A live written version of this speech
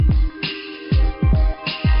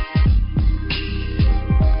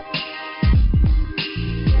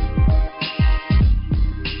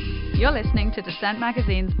listening to Dissent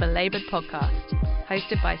Magazine's Belabored podcast,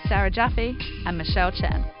 hosted by Sarah Jaffe and Michelle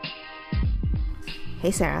Chen.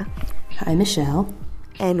 Hey Sarah. Hi Michelle.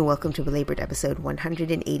 And welcome to Belabored episode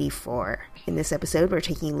 184. In this episode, we're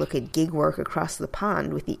taking a look at gig work across the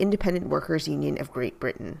pond with the Independent Workers' Union of Great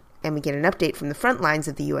Britain. And we get an update from the front lines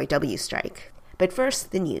of the UAW strike. But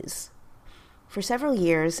first, the news. For several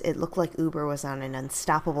years, it looked like Uber was on an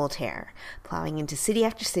unstoppable tear, plowing into city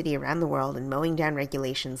after city around the world and mowing down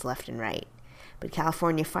regulations left and right. But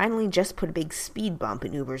California finally just put a big speed bump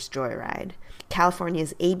in Uber's joyride.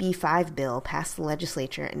 California's AB5 bill passed the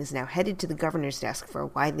legislature and is now headed to the governor's desk for a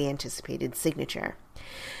widely anticipated signature.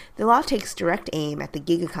 The law takes direct aim at the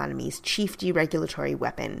gig economy's chief deregulatory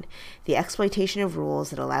weapon, the exploitation of rules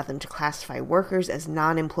that allow them to classify workers as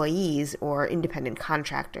non-employees or independent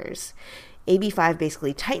contractors. AB5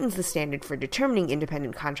 basically tightens the standard for determining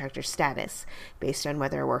independent contractor status based on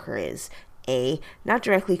whether a worker is A, not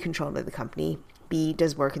directly controlled by the company, B,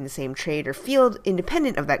 does work in the same trade or field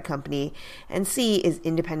independent of that company, and C, is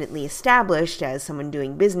independently established as someone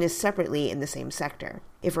doing business separately in the same sector.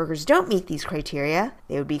 If workers don't meet these criteria,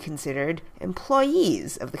 they would be considered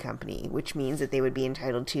employees of the company, which means that they would be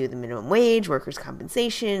entitled to the minimum wage, workers'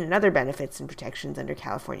 compensation, and other benefits and protections under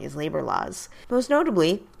California's labor laws. Most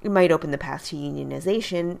notably, it might open the path to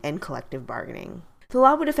unionization and collective bargaining. The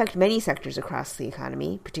law would affect many sectors across the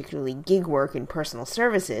economy, particularly gig work and personal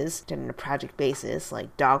services done on a project basis,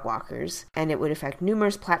 like dog walkers, and it would affect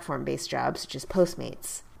numerous platform-based jobs such as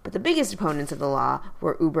Postmates. But the biggest opponents of the law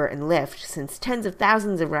were Uber and Lyft, since tens of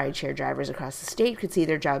thousands of rideshare drivers across the state could see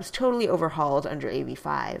their jobs totally overhauled under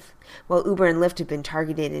AB5. While Uber and Lyft have been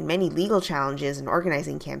targeted in many legal challenges and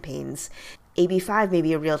organizing campaigns, AB5 may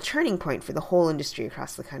be a real turning point for the whole industry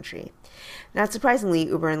across the country. Not surprisingly,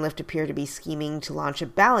 Uber and Lyft appear to be scheming to launch a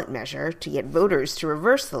ballot measure to get voters to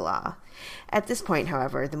reverse the law. At this point,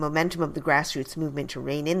 however, the momentum of the grassroots movement to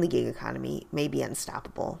rein in the gig economy may be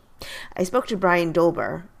unstoppable. I spoke to Brian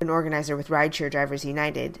Dolber, an organizer with Rideshare Drivers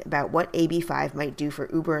United, about what AB5 might do for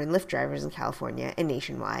Uber and Lyft drivers in California and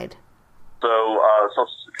nationwide. So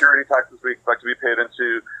Social Security taxes we expect to be paid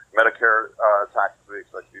into, Medicare taxes we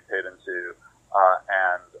expect to be paid into,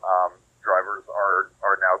 and drivers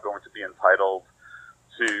are now going to be entitled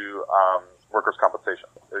to workers' compensation.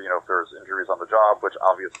 You know, if there's injuries on the job, which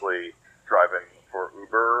obviously driving for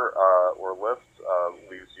Uber or Lyft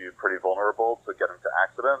leaves you pretty vulnerable to getting into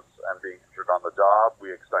accidents and being injured on the job. We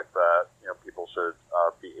expect that people should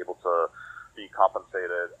be able to be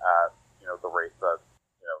compensated at the rate that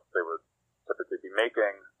they would typically be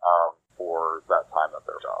making for that time at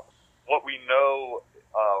their job. What we know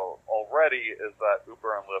already is that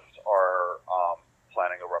Uber and Lyft are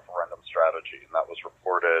planning a referendum strategy, and that was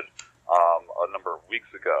reported a number of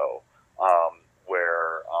weeks ago,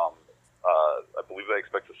 where I believe they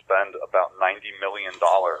expect to spend about $90 million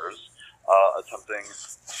attempting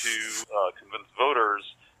to convince voters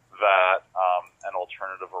that an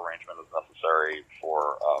alternative arrangement is necessary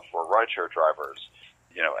for rideshare drivers.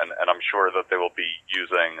 And I'm sure that they will be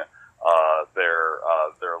using their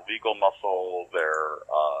legal muscle, their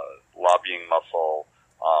lobbying muscle,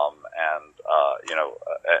 and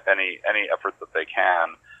any effort that they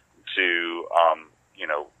can to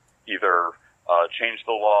either change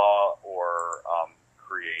the law or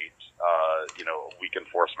create weak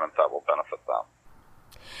enforcement that will benefit them.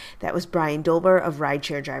 That was Brian Dolber of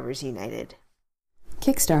Rideshare Drivers United.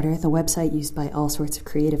 Kickstarter, the website used by all sorts of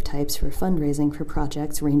creative types for fundraising for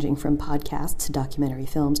projects ranging from podcasts to documentary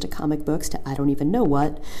films to comic books to I don't even know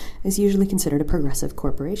what, is usually considered a progressive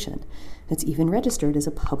corporation. It's even registered as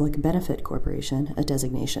a public benefit corporation, a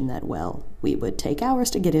designation that, well, we would take hours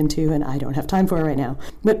to get into and I don't have time for right now.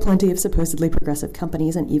 But plenty of supposedly progressive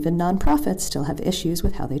companies and even nonprofits still have issues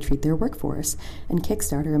with how they treat their workforce, and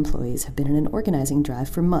Kickstarter employees have been in an organizing drive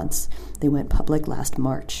for months. They went public last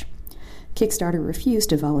March. Kickstarter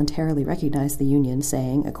refused to voluntarily recognize the union,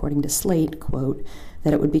 saying, according to Slate, quote,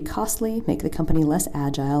 that it would be costly, make the company less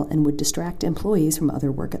agile, and would distract employees from other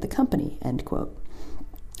work at the company, end quote.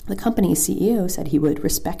 The company's CEO said he would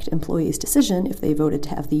respect employees' decision if they voted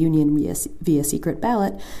to have the union via secret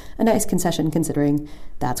ballot, a nice concession considering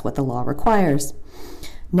that's what the law requires.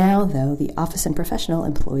 Now, though, the Office and Professional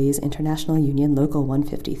Employees International Union Local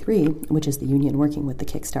 153, which is the union working with the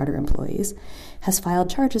Kickstarter employees, has filed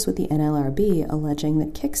charges with the NLRB alleging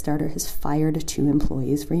that Kickstarter has fired 2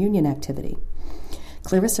 employees for union activity.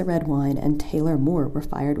 Clarissa Redwine and Taylor Moore were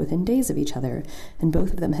fired within days of each other, and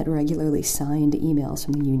both of them had regularly signed emails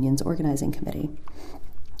from the union's organizing committee.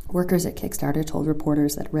 Workers at Kickstarter told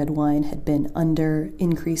reporters that Redwine had been under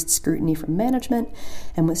increased scrutiny from management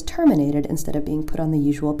and was terminated instead of being put on the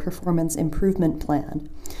usual performance improvement plan.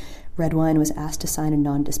 Redwine was asked to sign a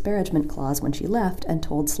non-disparagement clause when she left and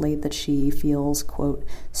told Slate that she feels, quote,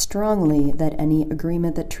 strongly that any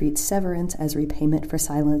agreement that treats severance as repayment for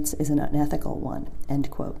silence is an unethical one, end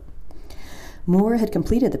quote. Moore had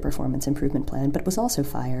completed the performance improvement plan but was also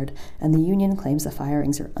fired, and the union claims the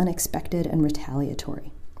firings are unexpected and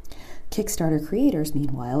retaliatory. Kickstarter creators,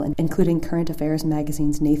 meanwhile, including Current Affairs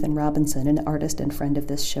magazine's Nathan Robinson and artist and friend of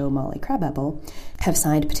this show Molly Crabapple, have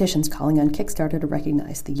signed petitions calling on Kickstarter to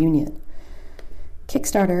recognize the union.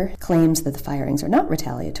 Kickstarter claims that the firings are not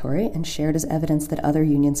retaliatory and shared as evidence that other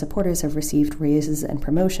union supporters have received raises and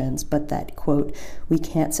promotions, but that, quote, we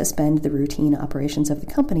can't suspend the routine operations of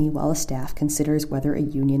the company while the staff considers whether a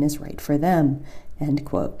union is right for them, end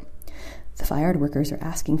quote. The fired workers are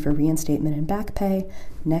asking for reinstatement and back pay.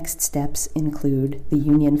 Next steps include the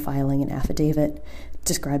union filing an affidavit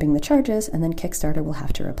describing the charges, and then Kickstarter will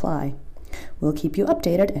have to reply. We'll keep you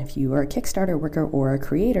updated, and if you are a Kickstarter worker or a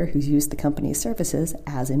creator who's used the company's services,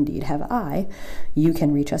 as indeed have I, you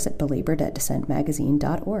can reach us at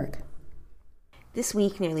belabored@dissentmagazine.org. This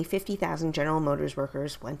week, nearly 50,000 General Motors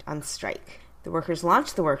workers went on strike. The workers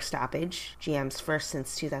launched the work stoppage, GM's first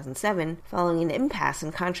since 2007, following an impasse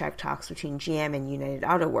in contract talks between GM and United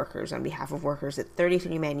Auto Workers on behalf of workers at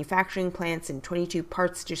 33 manufacturing plants and 22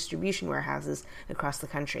 parts distribution warehouses across the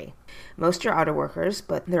country. Most are auto workers,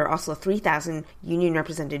 but there are also 3,000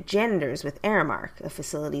 union-represented janitors with Aramark, a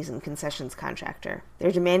facilities and concessions contractor.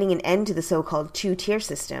 They're demanding an end to the so-called two-tier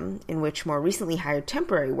system, in which more recently hired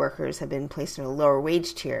temporary workers have been placed in a lower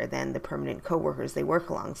wage tier than the permanent co-workers they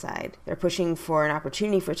work alongside. They're pushing for an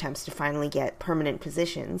opportunity for temps to finally get permanent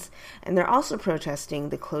positions, and they're also protesting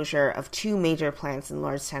the closure of 2 major plants in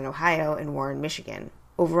Lordstown, Ohio and Warren, Michigan.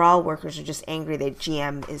 Overall, workers are just angry that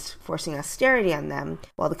GM is forcing austerity on them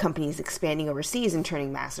while the company is expanding overseas and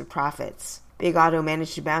turning massive profits. Big Auto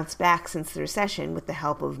managed to bounce back since the recession with the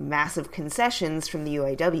help of massive concessions from the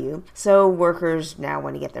UAW, so workers now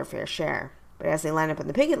want to get their fair share. But as they line up on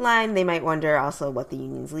the picket line, they might wonder also what the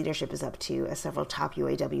union's leadership is up to, as several top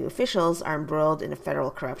UAW officials are embroiled in a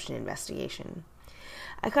federal corruption investigation.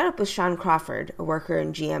 I caught up with Sean Crawford, a worker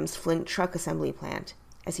in GM's Flint truck assembly plant,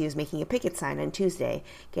 as he was making a picket sign on Tuesday,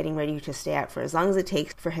 getting ready to stay out for as long as it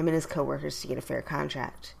takes for him and his coworkers to get a fair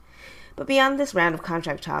contract. But beyond this round of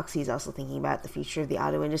contract talks, he's also thinking about the future of the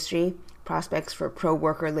auto industry, prospects for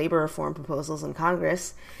pro-worker labor reform proposals in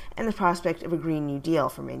Congress, and the prospect of a Green New Deal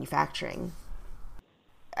for manufacturing.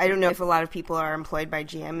 I don't know if a lot of people are employed by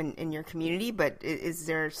GM in your community, but is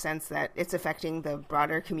there a sense that it's affecting the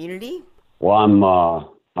broader community? Well, I'm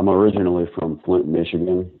originally from Flint,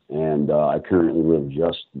 Michigan, and I currently live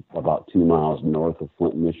just about 2 miles north of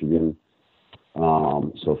Flint, Michigan.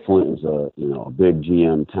 So Flint is a big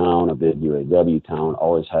GM town, a big UAW town,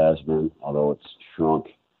 always has been, although it's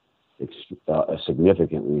shrunk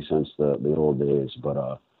significantly since the old days, but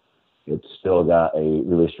it's still got a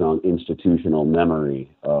really strong institutional memory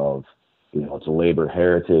of, it's a labor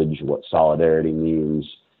heritage, what solidarity means.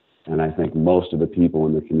 And I think most of the people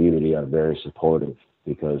in the community are very supportive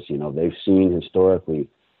because, they've seen historically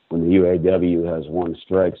when the UAW has won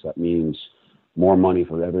strikes, that means more money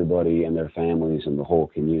for everybody and their families and the whole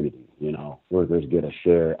community. Workers get a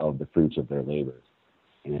share of the fruits of their labor.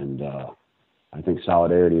 And I think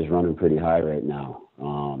solidarity is running pretty high right now.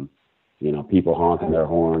 People honking their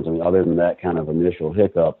horns. Other than that kind of initial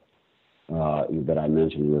hiccup that I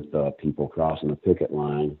mentioned with people crossing the picket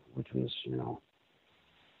line, which was,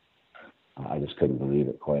 I just couldn't believe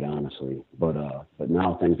it, quite honestly. But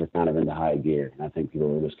now things are kind of into high gear, and I think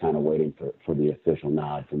people are just kind of waiting for the official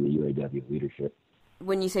nod from the UAW leadership.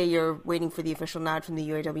 When you say you're waiting for the official nod from the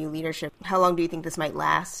UAW leadership, how long do you think this might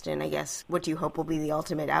last? And I guess, what do you hope will be the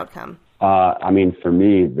ultimate outcome? For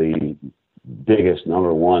me, the biggest,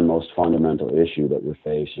 number one, most fundamental issue that we're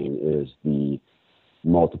facing is the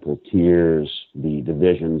multiple tiers, the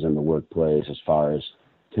divisions in the workplace as far as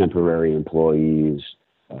temporary employees,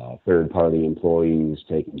 third-party employees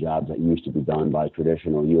taking jobs that used to be done by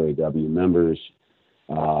traditional UAW members.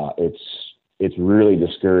 It's really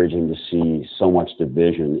discouraging to see so much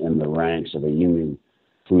division in the ranks of a union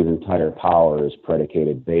whose entire power is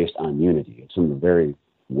predicated based on unity. It's in the very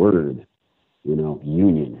word,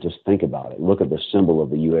 union. Just think about it. Look at the symbol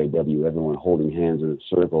of the UAW, everyone holding hands in a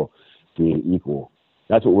circle, being equal.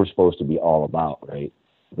 That's what we're supposed to be all about, right?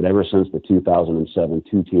 But ever since the 2007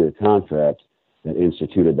 two-tier contract that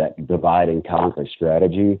instituted that divide and conquer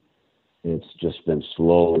strategy, it's just been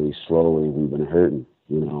slowly we've been hurting,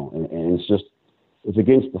 and it's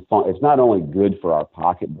against the fun. It's not only good for our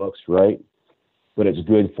pocketbooks, right? But it's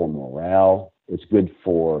good for morale. It's good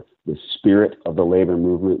for the spirit of the labor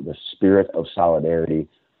movement, the spirit of solidarity,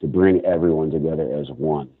 to bring everyone together as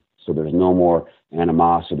one. So there's no more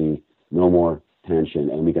animosity, no more tension,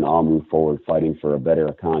 and we can all move forward fighting for a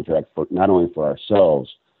better contract for not only for ourselves,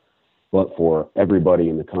 but for everybody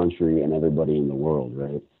in the country and everybody in the world,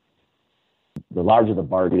 right? The larger the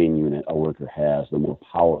bargaining unit a worker has, the more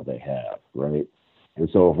power they have, right? And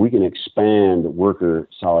so if we can expand worker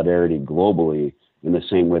solidarity globally in the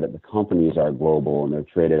same way that the companies are global and they're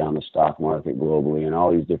traded on the stock market globally and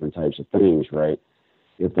all these different types of things, right?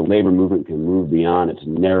 If the labor movement can move beyond its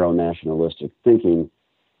narrow nationalistic thinking,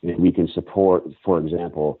 and we can support, for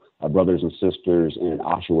example, our brothers and sisters in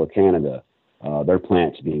Oshawa, Canada, their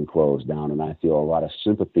plant's being closed down, and I feel a lot of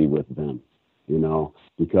sympathy with them, you know,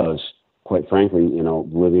 because quite frankly, you know,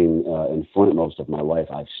 living in Flint most of my life,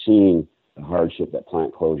 I've seen the hardship that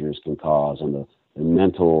plant closures can cause and the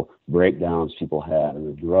mental breakdowns people have and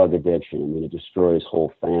the drug addiction. I mean, it destroys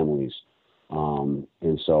whole families.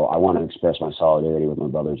 And so I want to express my solidarity with my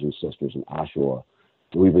brothers and sisters in Oshawa.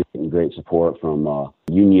 We've been getting great support from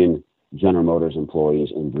union General Motors employees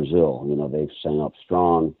in Brazil. You know, they've sent up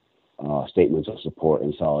strong statements of support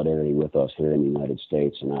and solidarity with us here in the United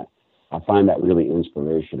States. And I find that really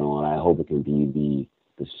inspirational, and I hope it can be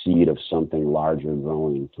the seed of something larger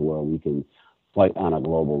growing to where we can fight on a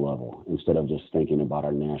global level instead of just thinking about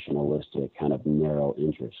our nationalistic kind of narrow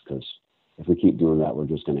interests. Because if we keep doing that, we're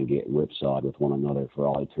just going to get whipsawed with one another for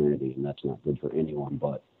all eternity, and that's not good for anyone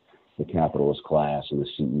but the capitalist class and the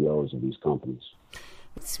CEOs of these companies.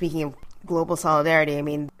 Speaking of global solidarity, I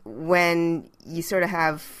mean, when you sort of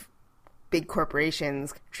have big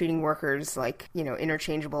corporations treating workers like, you know,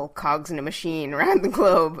 interchangeable cogs in a machine around the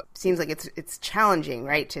globe, seems like it's challenging,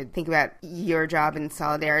 right, to think about your job in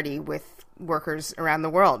solidarity with workers around the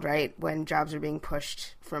world, right, when jobs are being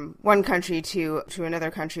pushed from one country to another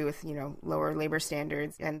country with, you know, lower labor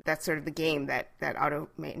standards. And that's sort of the game that auto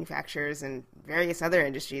manufacturers and various other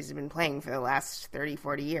industries have been playing for the last 30,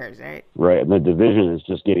 40 years, right? Right, and the division is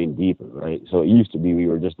just getting deeper, right? So it used to be we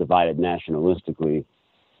were just divided nationalistically,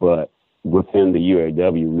 but within the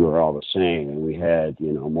UAW, we were all the same, and we had,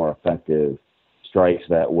 you know, more effective strikes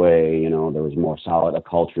that way. You know, there was more a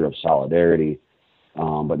culture of solidarity.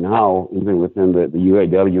 But now, even within the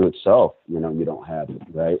UAW itself, you know, you don't have it,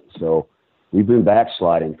 right? So we've been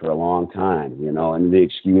backsliding for a long time, you know, and the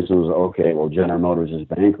excuse was, okay, well, General Motors is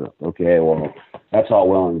bankrupt. Okay, well, that's all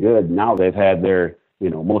well and good. Now they've had their,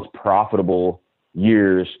 you know, most profitable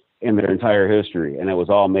years in their entire history, and it was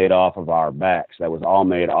all made off of our backs. That was all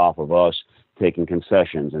made off of us taking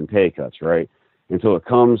concessions and pay cuts, right? And so it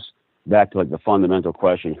comes back to like the fundamental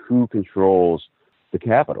question: who controls the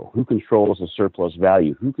capital? Who controls the surplus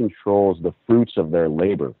value? Who controls the fruits of their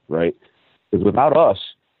labor, right? Because without us,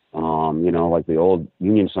 you know, like the old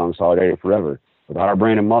union song, Solidarity Forever, without our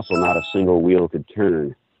brain and muscle, not a single wheel could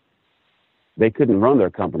turn. They couldn't run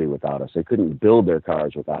their company without us. They couldn't build their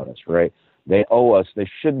cars without us, right? They owe us, they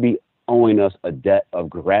should be owing us a debt of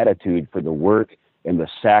gratitude for the work and the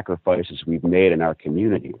sacrifices we've made in our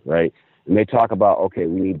community, right? And they talk about, okay,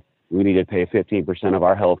 we need to pay 15% of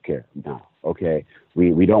our health care now. Okay,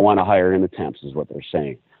 we don't want to hire in the temps is what they're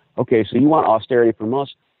saying. Okay, so you want austerity from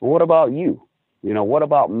us? Well, what about you? You know, what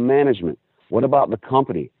about management? What about the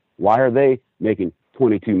company? Why are they making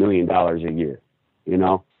 $22 million a year? You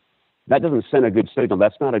know, that doesn't send a good signal.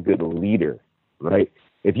 That's not a good leader, right?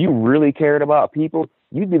 If you really cared about people,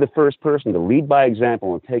 you'd be the first person to lead by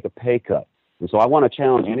example and take a pay cut. And so I want to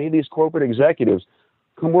challenge any of these corporate executives,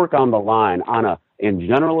 come work on the line in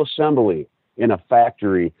General Assembly, in a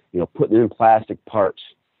factory, you know, putting in plastic parts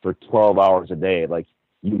for 12 hours a day, like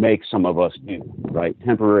you make some of us do, right?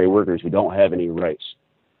 Temporary workers who don't have any rights.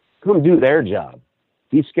 Come do their job.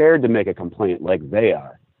 Be scared to make a complaint like they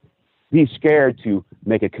are. Be scared to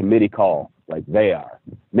make a committee call like they are.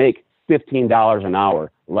 Make $15 an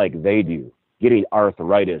hour like they do. Getting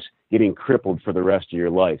arthritis, getting crippled for the rest of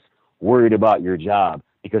your life, worried about your job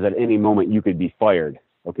because at any moment you could be fired,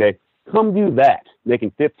 okay? Come do that,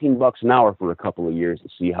 making $15 an hour for a couple of years to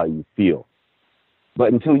see how you feel.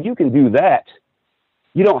 But until you can do that,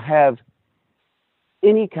 you don't have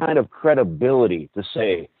any kind of credibility to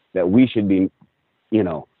say that we should be, you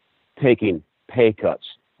know, taking pay cuts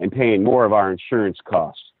and paying more of our insurance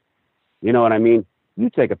costs. You know what I mean? You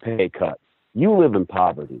take a pay cut. You live in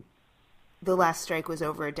poverty. The last strike was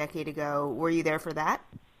over a decade ago. Were you there for that?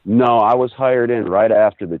 No, I was hired in right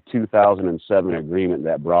after the 2007 agreement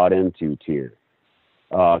that brought in two-tier.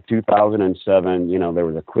 2007, you know, there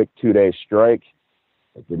was a quick 2-day strike.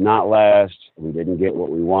 It did not last. We didn't get what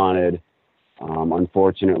we wanted.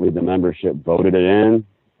 Unfortunately, the membership voted it in.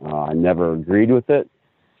 I never agreed with it.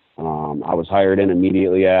 I was hired in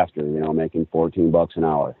immediately after, you know, making $14 an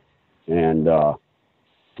hour. And,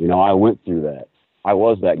 you know, I went through that. I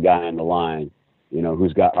was that guy on the line,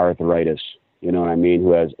 who's got arthritis, you know what I mean,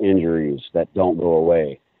 who has injuries that don't go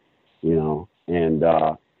away, and,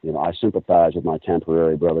 I sympathize with my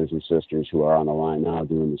temporary brothers and sisters who are on the line now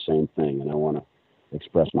doing the same thing, and I want to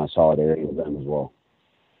express my solidarity with them as well.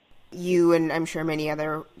 You and I'm sure many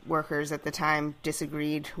other workers at the time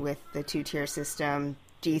disagreed with the two-tier system.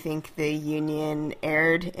 Do you think the union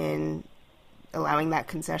erred in allowing that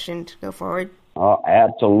concession to go forward?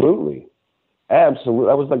 Absolutely. Absolutely.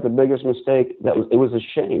 That was like the biggest mistake. It was a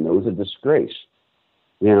shame. It was a disgrace.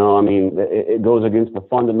 It goes against the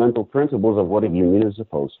fundamental principles of what a union is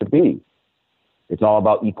supposed to be. It's all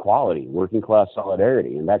about equality, working class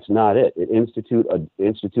solidarity, and that's not it. It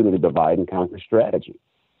instituted a divide and conquer strategy.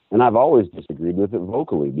 And I've always disagreed with it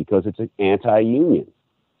vocally because it's an anti-union.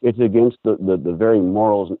 It's against the very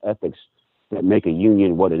morals and ethics that make a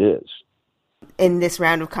union what it is. In this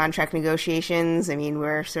round of contract negotiations,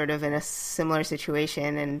 we're sort of in a similar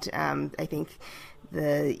situation, and I think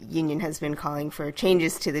the union has been calling for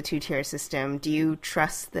changes to the two-tier system. Do you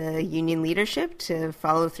trust the union leadership to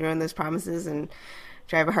follow through on those promises and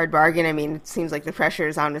drive a hard bargain? It seems like the pressure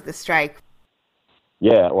is on with the strike.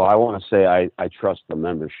 Yeah, well, I want to say I trust the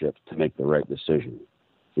membership to make the right decision.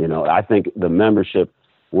 I think the membership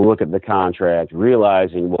will look at the contract,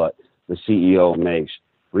 realizing what the CEO makes,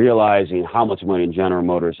 realizing how much money General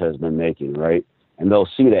Motors has been making, right? And they'll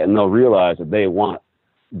see that and they'll realize that they want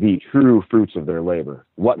the true fruits of their labor,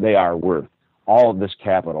 what they are worth. All of this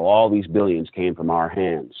capital, all these billions came from our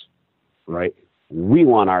hands, right? We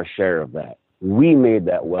want our share of that. We made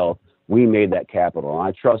that wealth. We made that capital. And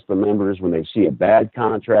I trust the members when they see a bad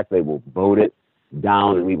contract, they will vote it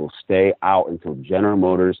down and we will stay out until General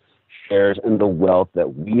Motors shares in the wealth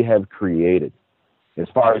that we have created. As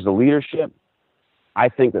far as the leadership, I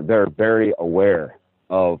think that they're very aware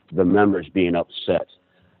of the members being upset.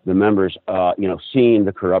 The members, seeing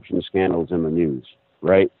the corruption scandals in the news,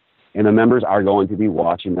 right? And the members are going to be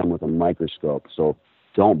watching them with a microscope. So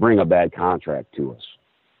don't bring a bad contract to us.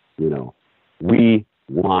 We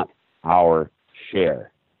want our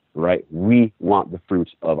share, right? We want the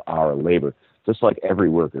fruits of our labor, just like every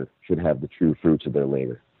worker should have the true fruits of their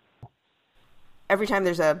labor. Every time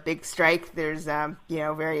there's a big strike, there's,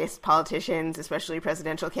 various politicians, especially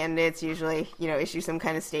presidential candidates, usually, issue some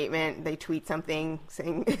kind of statement. They tweet something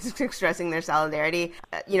saying, expressing their solidarity.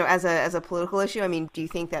 As a political issue, do you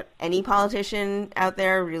think that any politician out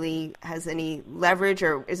there really has any leverage,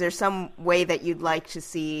 or is there some way that you'd like to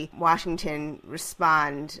see Washington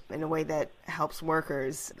respond in a way that helps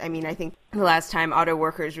workers? I think the last time auto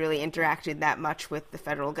workers really interacted that much with the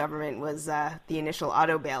federal government was the initial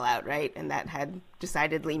auto bailout, right? And that had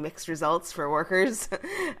decidedly mixed results for workers.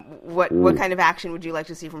 What kind of action would you like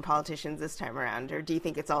to see from politicians this time around? Or do you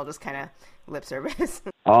think it's all just kind of lip service?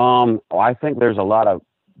 I think there's a lot of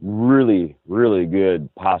really, really good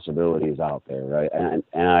possibilities out there, right? And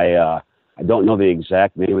I don't know the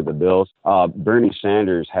exact name of the bills. Bernie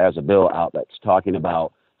Sanders has a bill out that's talking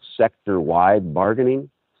about sector-wide bargaining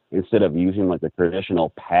instead of using like the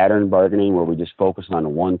traditional pattern bargaining where we just focus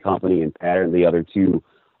on one company and pattern the other two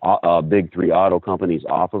big three auto companies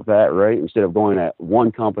off of that, right? Instead of going at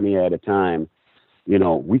one company at a time,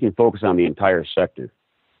 we can focus on the entire sector.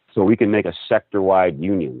 So we can make a sector-wide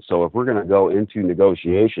union. So if we're going to go into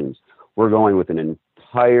negotiations, we're going with an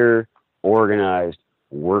entire organized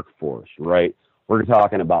workforce, right? We're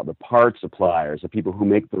talking about the parts suppliers, the people who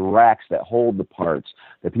make the racks that hold the parts,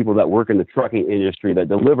 the people that work in the trucking industry that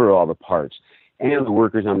deliver all the parts, and the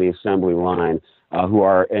workers on the assembly line who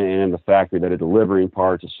are in the factory that are delivering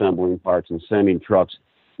parts, assembling parts, and sending trucks,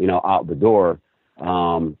 out the door.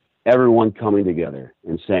 Everyone coming together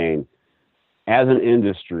and saying, as an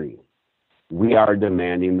industry, we are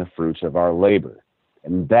demanding the fruits of our labor.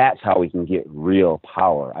 And that's how we can get real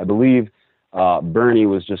power. I believe Bernie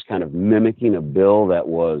was just kind of mimicking a bill that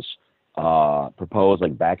was proposed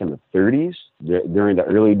like back in the 30s during the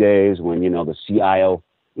early days when, the CIO,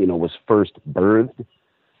 was first birthed.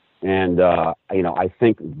 And, I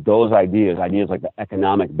think those ideas like the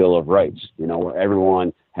economic Bill of Rights, where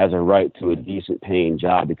everyone has a right to a decent paying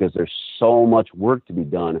job because there's so much work to be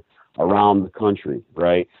done around the country,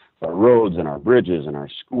 right? Our roads and our bridges and our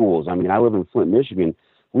schools. I live in Flint, Michigan.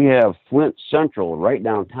 We have Flint Central right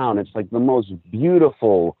downtown. It's like the most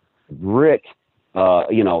beautiful brick,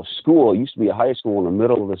 school. It used to be a high school in the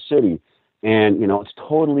middle of the city. And, it's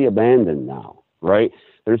totally abandoned now, right?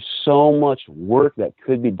 There's so much work that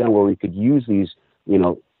could be done where we could use these,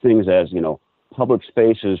 things as, public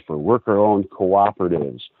spaces for worker-owned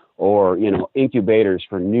cooperatives or, incubators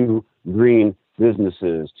for new green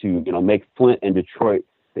businesses to, make Flint and Detroit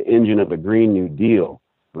the engine of the Green New Deal.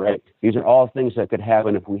 right? These are all things that could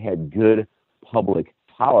happen if we had good public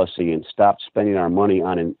policy and stopped spending our money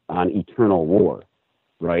on eternal war,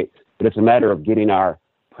 right? But it's a matter of getting our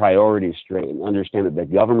priorities straight and understand that the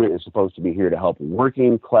government is supposed to be here to help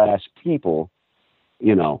working class people,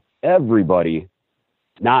 everybody,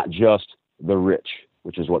 not just the rich,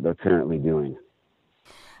 which is what they're currently doing.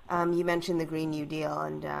 You mentioned the Green New Deal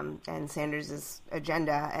and Sanders'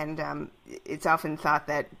 agenda, and it's often thought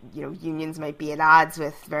that unions might be at odds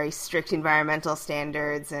with very strict environmental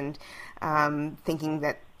standards, and thinking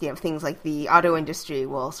that things like the auto industry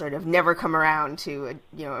will sort of never come around to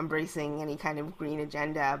embracing any kind of green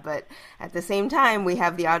agenda. But at the same time, we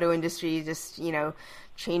have the auto industry just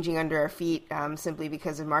changing under our feet simply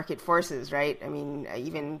because of market forces, right? I mean,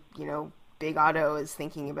 even Big Auto is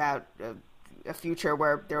thinking about a future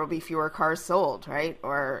where there will be fewer cars sold, right?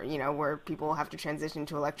 Or, where people will have to transition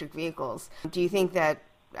to electric vehicles. Do you think that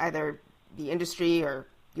either the industry or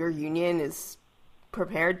your union is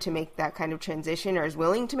prepared to make that kind of transition, or is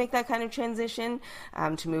willing to make that kind of transition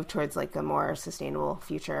to move towards like a more sustainable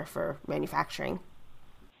future for manufacturing?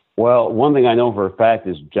 Well, one thing I know for a fact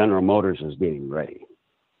is General Motors is getting ready.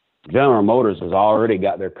 General Motors has already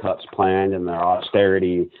got their cuts planned and their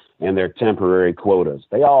austerity and their temporary quotas.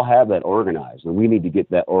 They all have that organized, and we need to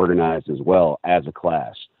get that organized as well as a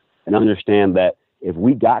class and understand that if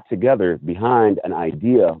we got together behind an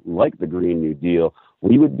idea like the Green New Deal,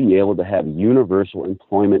 we would be able to have universal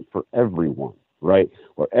employment for everyone, right?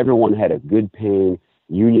 Where everyone had a good paying,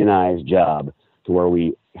 unionized job, to where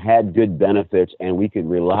we had good benefits and we could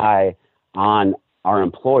rely on our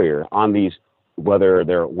employer, on these, whether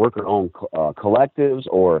they're worker-owned collectives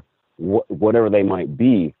or whatever they might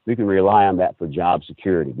be, we can rely on that for job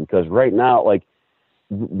security. Because right now, like,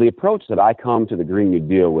 the approach that I come to the Green New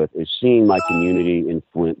Deal with is seeing my community in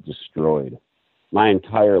Flint destroyed. My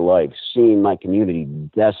entire life, seeing my community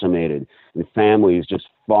decimated and families just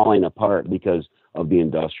falling apart because of the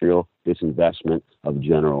industrial disinvestment of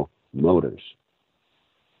General Motors.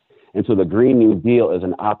 And so the Green New Deal is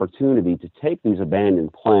an opportunity to take these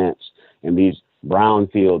abandoned plants and these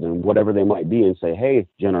brownfields and whatever they might be and say, hey,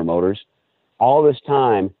 General Motors, all this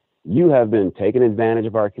time you have been taking advantage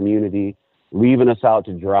of our community, leaving us out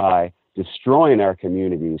to dry, destroying our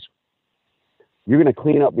communities. You're going to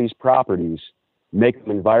clean up these properties, make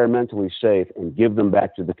them environmentally safe, and give them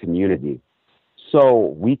back to the community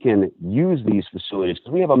so we can use these facilities,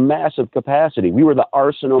 because we have a massive capacity. We were the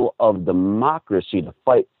arsenal of democracy to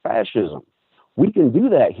fight fascism. We can do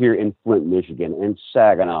that here in Flint, Michigan, in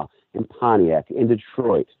Saginaw, in Pontiac, in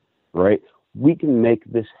Detroit, right? We can make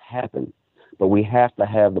this happen, but we have to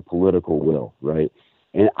have the political will, right?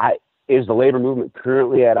 And is the labor movement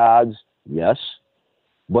currently at odds? Yes.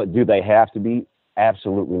 But do they have to be?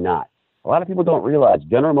 Absolutely not. A lot of people don't realize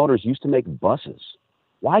General Motors used to make buses.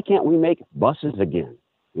 Why can't we make buses again?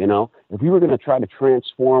 If we were going to try to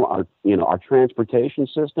transform our transportation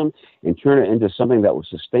system and turn it into something that was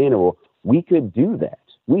sustainable, we could do that.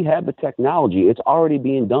 We have the technology. It's already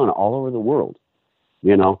being done all over the world.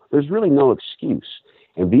 There's really no excuse.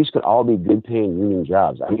 And these could all be good paying union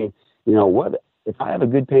jobs. I mean, what if I have a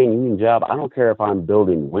good paying union job? I don't care if I'm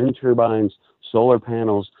building wind turbines, solar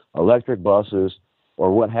panels, electric buses,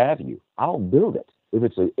 or what have you. I'll build it if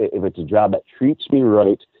it's a job that treats me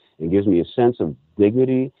right and gives me a sense of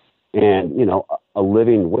dignity and a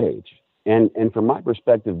living wage. And from my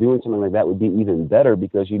perspective, doing something like that would be even better,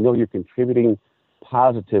 because you're contributing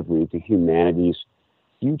positively to humanity's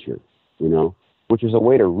future, which is a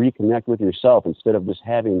way to reconnect with yourself instead of just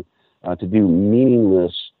having to do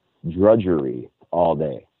meaningless drudgery all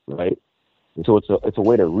day, right? And so it's a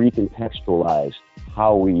way to recontextualize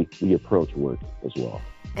how we approach work as well.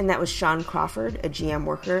 And that was Sean Crawford, a GM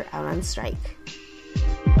worker out on strike.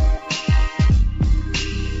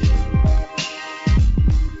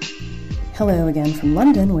 Hello again from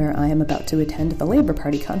London, where I am about to attend the Labour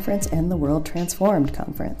Party Conference and the World Transformed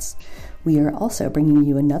Conference. We are also bringing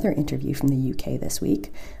you another interview from the UK this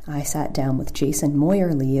week. I sat down with Jason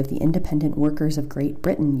Moyer-Lee of the Independent Workers of Great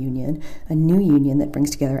Britain Union, a new union that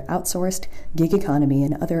brings together outsourced, gig economy,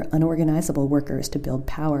 and other unorganizable workers to build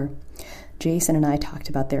power. Jason and I talked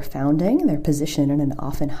about their founding, their position in an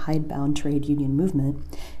often hidebound trade union movement,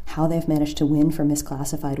 how they've managed to win for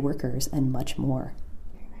misclassified workers, and much more.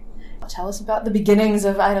 Tell us about the beginnings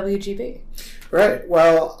of IWGB. Right.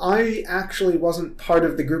 Well, I actually wasn't part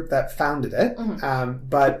of the group that founded it,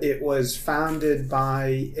 but it was founded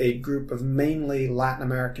by a group of mainly Latin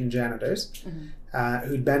American janitors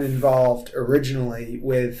who'd been involved originally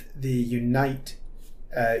with the Unite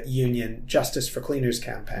Union Justice for Cleaners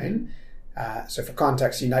campaign, So for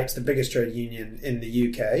context, Unite's the biggest trade union in the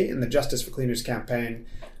UK, and the Justice for Cleaners campaign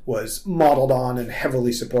was modeled on and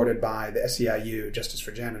heavily supported by the SEIU, Justice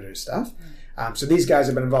for Janitors stuff. So these guys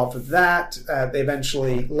have been involved with that. They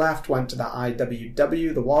eventually left, went to the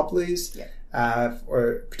IWW, the Wobblies,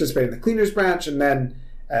 or participated in the Cleaners branch, and then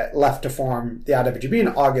left to form the IWGB in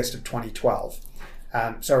August of 2012.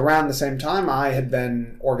 So around the same time, I had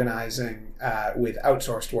been organizing with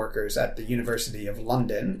outsourced workers at the University of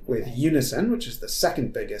London with Unison, which is the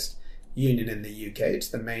second biggest union in the UK. It's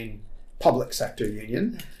the main public sector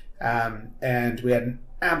union. And we had an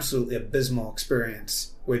absolutely abysmal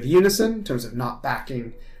experience with Unison in terms of not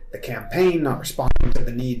backing the campaign, not responding to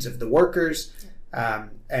the needs of the workers,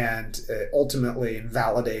 and ultimately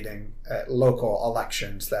invalidating local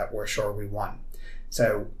elections that we're sure we won.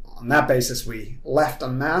 So on that basis, we left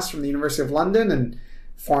en masse from the University of London and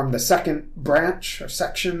formed the second branch or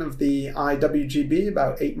section of the IWGB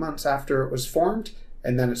about 8 months after it was formed.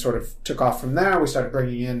 And then it sort of took off from there. We started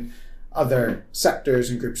bringing in other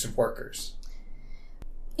sectors and groups of workers.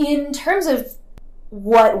 In terms of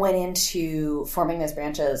what went into forming those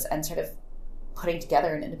branches and sort of putting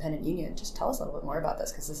together an independent union, just tell us a little bit more about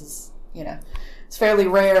this, because this is, it's fairly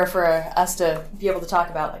rare for us to be able to talk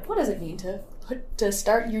about, like, what does it mean to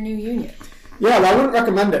start your new union? Yeah, well, I wouldn't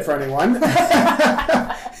recommend it for anyone.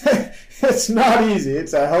 It's not easy.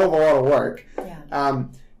 It's a hell of a lot of work. Yeah.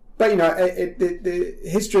 But, the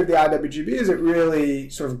history of the IWGB is it really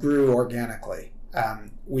sort of grew organically.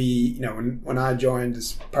 When I joined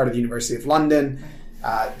as part of the University of London,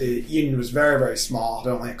 the union was very, very small.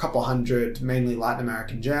 There were only a couple hundred, mainly Latin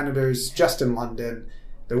American janitors, just in London.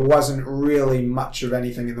 There wasn't really much of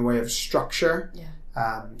anything in the way of structure.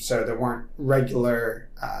 Yeah. So there weren't regular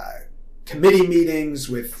committee meetings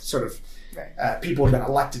with sort of people who had been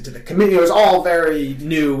elected to the committee. It was all very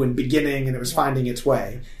new and beginning, and it was finding its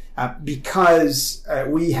way. Because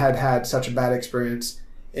we had such a bad experience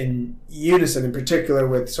in Unison, in particular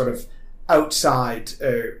with sort of outside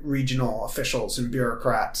regional officials and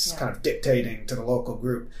bureaucrats kind of dictating to the local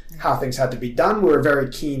group how things had to be done, we were very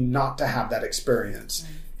keen not to have that experience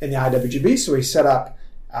in the IWGB. So we set up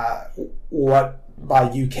what by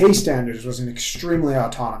UK standards was an extremely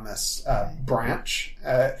autonomous branch.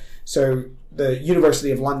 So the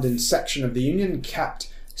University of London section of the union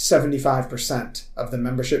kept 75% of the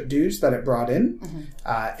membership dues that it brought in,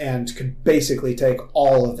 and could basically take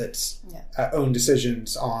all of its own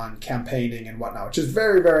decisions on campaigning and whatnot, which is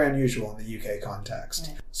very, very unusual in the UK context.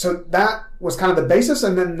 Right. So that was kind of the basis,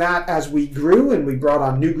 and then that, as we grew and we brought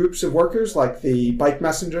on new groups of workers like the bike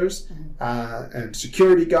messengers and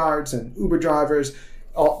security guards and Uber drivers,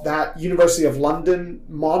 that University of London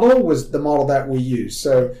model was the model that we used.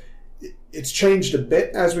 So it's changed a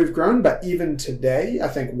bit as we've grown, but even today, I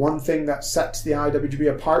think one thing that sets the IWGB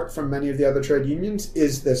apart from many of the other trade unions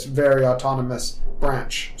is this very autonomous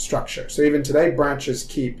branch structure. So even today, branches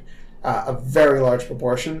keep a very large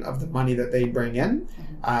proportion of the money that they bring in,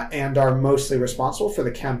 and are mostly responsible for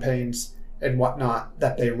the campaigns and whatnot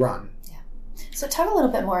that they run. Yeah. So talk a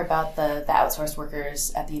little bit more about the outsourced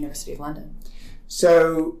workers at the University of London.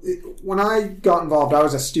 So when I got involved, I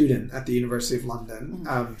was a student at the University of London.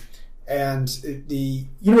 And the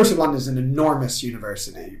University of London is an enormous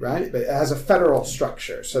university, right? But it has a federal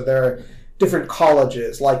structure. So there are different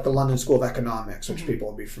colleges, like the London School of Economics, which people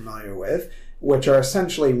will be familiar with, which are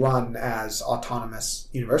essentially run as autonomous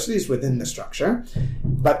universities within the structure.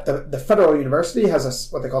 But the federal university has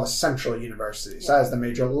what they call a central university. So it has the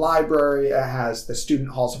major library, it has the student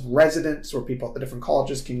halls of residence where people at the different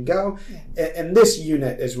colleges can go. And this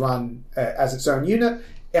unit is run as its own unit,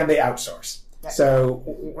 and they outsource. So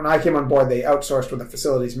when I came on board, they outsourced with a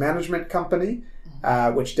facilities management company,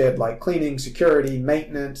 which did like cleaning, security,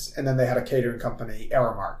 maintenance, and then they had a catering company,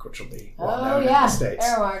 Aramark, which will be well known in the States.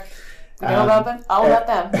 Aramark. You know about them? All about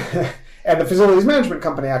them. And the facilities management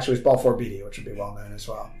company actually is Balfour Beatty, which would be well known as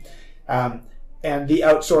well. And the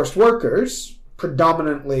outsourced workers,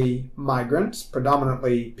 predominantly migrants,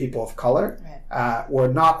 predominantly people of color,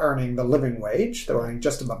 were not earning the living wage. They were earning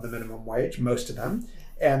just above the minimum wage, most of them.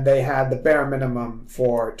 And they had the bare minimum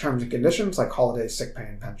for terms and conditions like holidays, sick pay,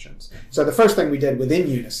 and pensions. So the first thing we did within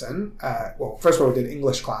Unison, first of all, we did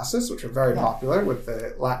English classes, which were very popular with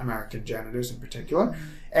the Latin American janitors in particular.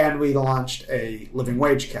 And we launched a living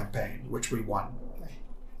wage campaign, which we won.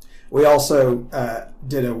 We also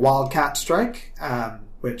did a wildcat strike,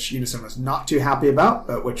 which Unison was not too happy about,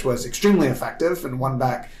 but which was extremely effective and won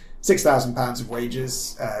back £6,000 of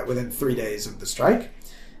wages within 3 days of the strike.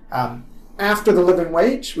 After the living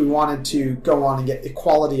wage, we wanted to go on and get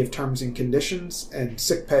equality of terms and conditions and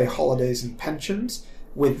sick pay, holidays, and pensions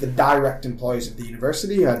with the direct employees of the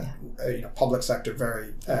university who had public sector,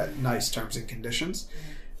 very nice terms and conditions.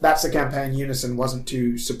 That's a campaign Unison wasn't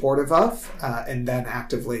too supportive of, and then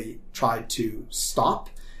actively tried to stop.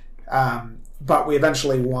 But we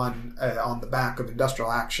eventually won on the back of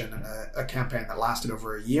industrial action and a campaign that lasted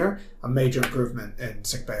over a year, a major improvement in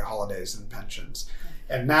sick pay, holidays, and pensions.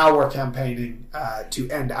 And now we're campaigning to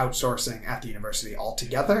end outsourcing at the university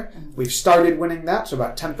altogether. We've started winning that, so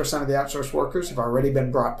about 10% of the outsourced workers have already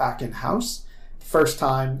been brought back in-house. First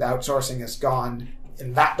time the outsourcing has gone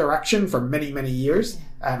in that direction for many, many years,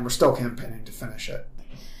 and we're still campaigning to finish it.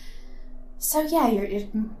 So you're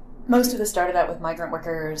most of this started out with migrant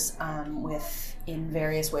workers, in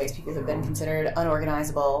various ways, people who've been considered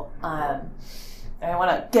unorganizable. I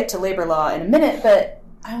want to get to labor law in a minute, but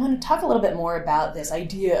I want to talk a little bit more about this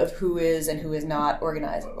idea of who is and who is not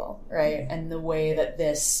organizable, right? And the way that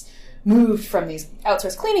this moved from these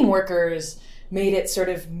outsourced cleaning workers made it sort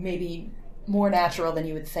of maybe more natural than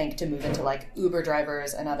you would think to move into like Uber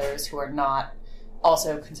drivers and others who are not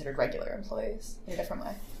also considered regular employees in a different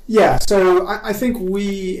way. Yeah, so I think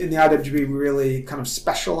we in the IWB really kind of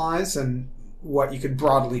specialize in what you could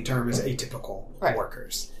broadly term as atypical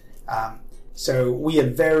workers. So we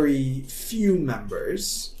have very few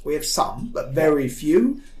members, we have some, but very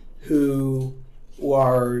few, who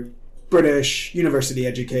are British, university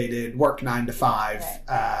educated, work 9 to 5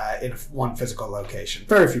 in one physical location.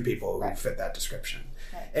 Very few people who fit that description.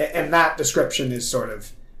 And that description is sort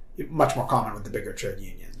of much more common with the bigger trade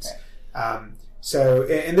unions. So,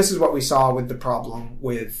 and this is what we saw with the problem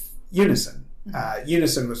with Unison.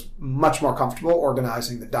 Unison was much more comfortable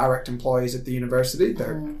organizing the direct employees at the university.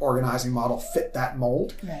 Their organizing model fit that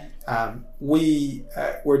mold. We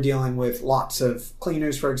were dealing with lots of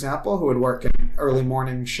cleaners, for example, who would work an early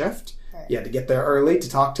morning shift. You had to get there early to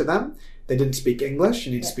talk to them. They didn't speak English.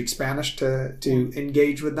 You need to speak Spanish to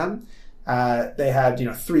engage with them. They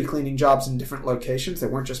had 3 cleaning jobs in different locations. They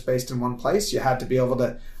weren't just based in one place. You had to be able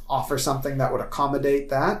to offer something that would accommodate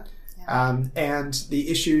that. And the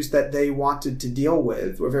issues that they wanted to deal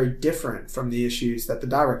with were very different from the issues that the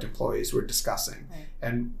direct employees were discussing.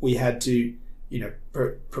 And we had to,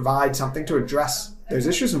 provide something to address those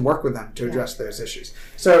issues and work with them to address those issues.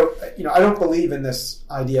 So, I don't believe in this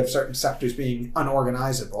idea of certain sectors being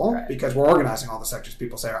unorganizable because we're organizing all the sectors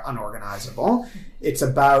people say are unorganizable. It's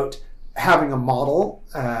about having a model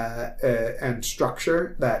and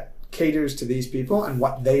structure that caters to these people and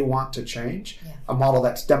what they want to change, a model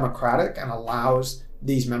that's democratic and allows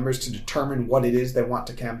these members to determine what it is they want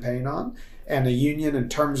to campaign on, and a union in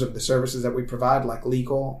terms of the services that we provide, like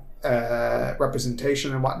legal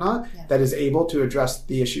representation and whatnot, that is able to address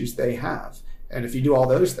the issues they have. And if you do all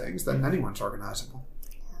those things, then anyone's organizable.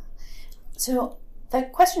 So the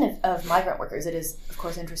question of migrant workers, it is, of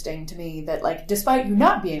course, interesting to me that, despite you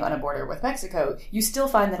not being on a border with Mexico, you still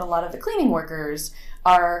find that a lot of the cleaning workers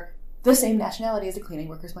are the same nationality as the cleaning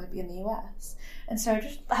workers might be in the U.S. And so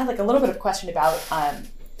I had a little bit of question about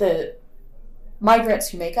the migrants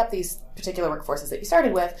who make up these particular workforces that you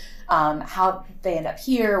started with, how they end up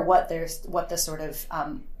here, what the sort of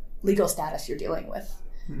legal status you're dealing with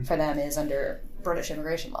for them is under British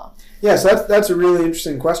immigration law. Yeah, so that's a really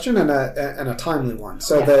interesting question and a timely one.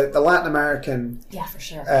 So the Latin American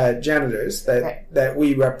janitors that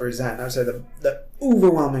we represent, I would say the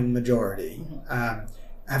overwhelming majority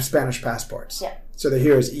have Spanish passports. So they're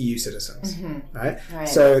here as EU citizens, right?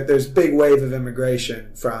 So there's a big wave of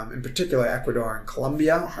immigration from, in particular, Ecuador and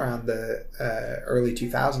Colombia around the early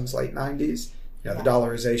 2000s, late 90s. The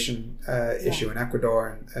dollarization issue in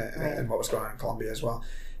Ecuador and what was going on in Colombia as well.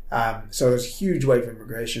 So there's a huge wave of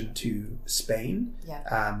immigration to Spain.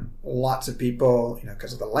 Lots of people,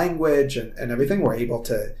 because of the language and everything, were able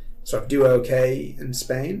to sort of do okay in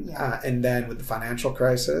Spain. And then with the financial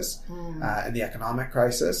crisis and the economic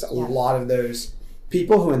crisis, a lot of those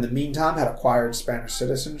people who in the meantime had acquired Spanish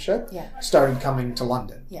citizenship started coming to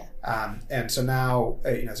London. And so now,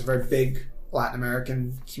 it's a very big Latin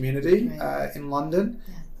American community in London.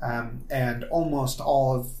 And almost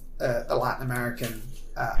all of the Latin American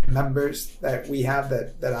members that we have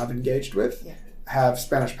that I've engaged with have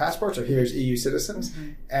Spanish passports or here as EU citizens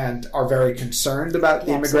and are very concerned about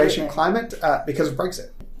the immigration climate because of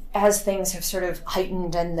Brexit. As things have sort of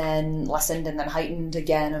heightened and then lessened and then heightened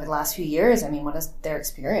again over the last few years, what has their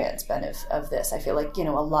experience been of this? I feel like,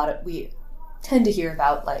 we tend to hear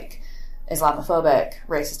about Islamophobic,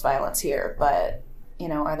 racist violence here, but,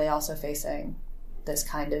 are they also facing this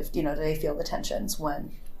kind of, do they feel the tensions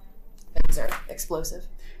when things are explosive?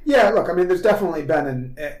 Yeah, look, there's definitely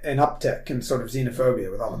been an uptick in sort of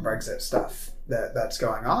xenophobia with all the Brexit stuff that's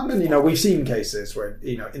going on. And, we've seen cases where,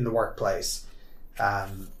 in the workplace,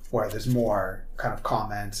 where there's more kind of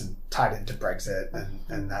comments and tied into Brexit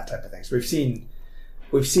and that type of thing. So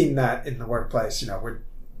we've seen that in the workplace.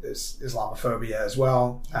 There's Islamophobia as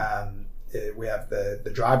well. We have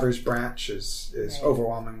the drivers branch is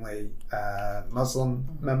overwhelmingly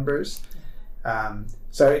Muslim members.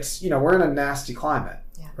 So it's we're in a nasty climate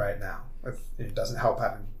right now. It doesn't help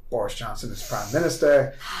having Boris Johnson as Prime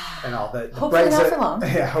Minister and all the hopefully Brexit. Not for long.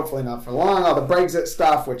 Yeah, hopefully not for long. All the Brexit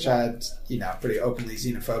stuff, which had pretty openly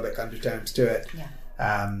xenophobic undertones to it. Yeah.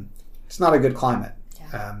 It's not a good climate.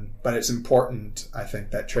 Yeah. But it's important, I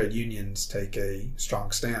think, that trade unions take a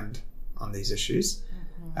strong stand on these issues.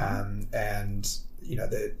 Mm-hmm. And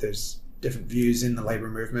there's different views in the labour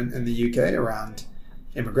movement in the UK around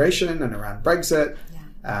immigration and around Brexit.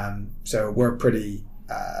 Yeah. So we're pretty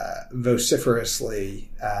vociferously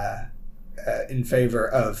in favour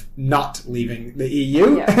of not leaving the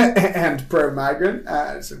EU and pro-migrant.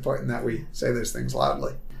 It's important that we say those things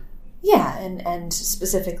loudly. Yeah, and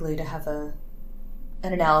specifically to have an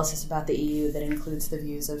analysis about the EU that includes the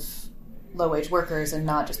views of low-wage workers and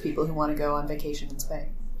not just people who want to go on vacation in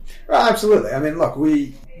Spain. Well, absolutely. I mean, look,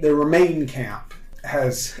 the Remain camp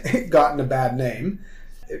has gotten a bad name,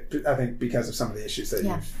 I think, because of some of the issues that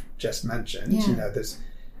you've just mentioned. Yeah.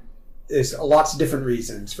 There's lots of different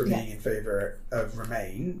reasons for being in favor of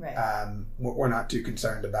Remain. Right. We're not too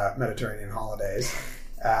concerned about Mediterranean holidays.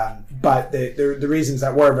 But the reasons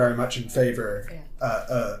that we're very much in favor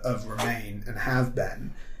of Remain and have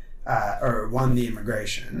been, or one, the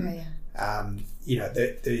immigration.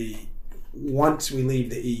 Once we leave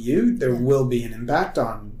the EU, there will be an impact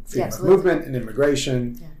on freedom of movement and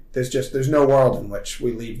immigration. Yeah. There's no world in which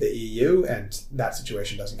we leave the EU and that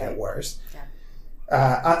situation doesn't get worse.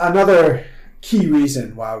 Yeah. Another key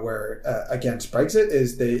reason why we're against Brexit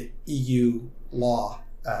is the EU law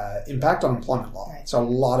impact on employment law. Right. So a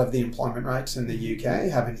lot of the employment rights in the UK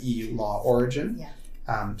have an EU law origin.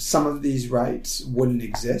 Yeah. Some of these rights wouldn't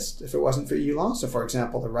exist if it wasn't for EU law. So, for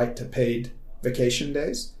example, the right to paid vacation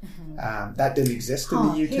days. Mm-hmm. That didn't exist in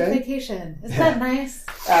the UK. Paid vacation. Isn't that nice?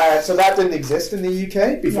 So that didn't exist in the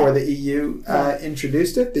UK before the EU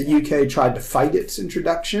introduced it. The UK tried to fight its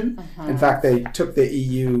introduction. Uh-huh. In fact, they took the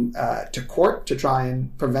EU to court to try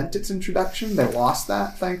and prevent its introduction. They lost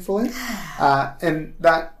that, thankfully. And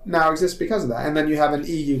that now exists because of that. And then you have an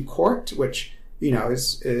EU court, which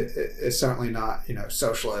is certainly not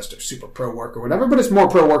socialist or super pro-worker or whatever, but it's more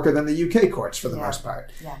pro-worker than the UK courts for the most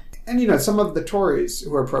part. Yeah. And some of the Tories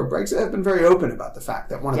who are pro-Brexit have been very open about the fact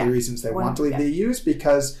that one of the reasons they want to leave the EU is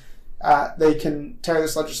because they can tear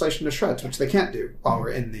this legislation to shreds, which they can't do while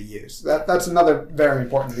we're in the EU. So that's another very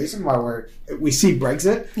important reason why we see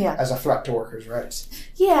Brexit as a threat to workers' rights.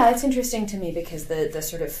 Yeah, it's interesting to me because the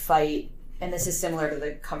sort of fight, and this is similar to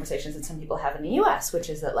the conversations that some people have in the US, which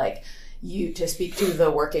is that to speak to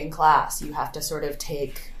the working class, you have to sort of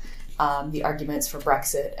take the arguments for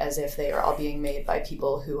Brexit as if they are all being made by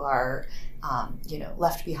people who are,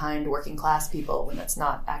 left behind working class people, when that's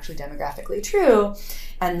not actually demographically true.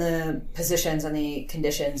 And the positions and the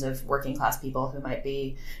conditions of working class people who might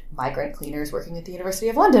be migrant cleaners working at the University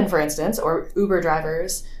of London, for instance, or Uber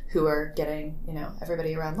drivers who are getting,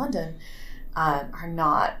 everybody around London, are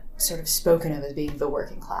not sort of spoken of as being the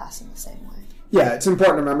working class in the same way. Yeah, it's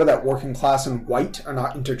important to remember that working class and white are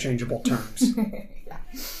not interchangeable terms.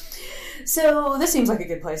 So this seems like a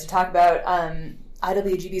good place to talk about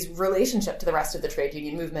IWGB's relationship to the rest of the trade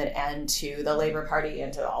union movement and to the Labour Party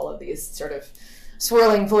and to all of these sort of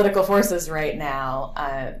swirling political forces right now.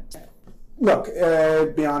 Look,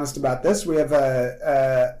 be honest about this. We have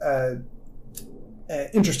a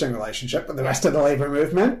interesting relationship with the rest of the Labour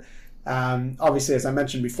movement. Obviously, as I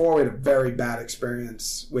mentioned before, we had a very bad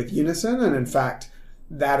experience with Unison, and in fact,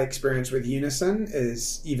 that experience with Unison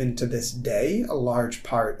is, even to this day, a large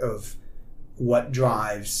part of what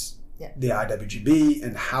drives the IWGB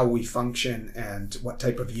and how we function and what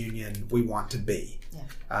type of union we want to be.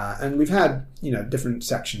 Yeah. And we've had, different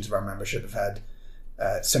sections of our membership have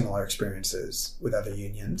had similar experiences with other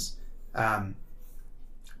unions.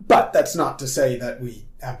 But that's not to say that we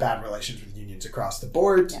have bad relations with unions across the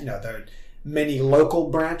board. Yeah. There are many local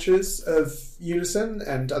branches of Unison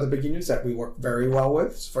and other big unions that we work very well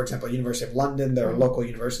with. For example, University of London, there are local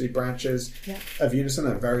university branches of Unison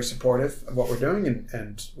that are very supportive of what we're doing,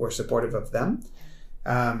 and we're supportive of them.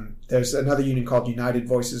 There's another union called United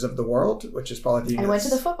Voices of the World, which is probably the union. I went to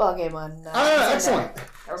the football game on excellent.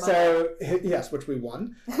 So, yes, which we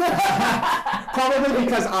won. Probably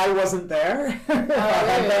because I wasn't there. And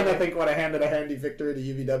then I think would have handed a handy victory to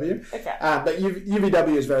UVW. Okay. But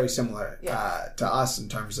UVW is very similar to us in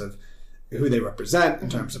terms of who they represent, in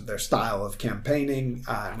terms of their style of campaigning.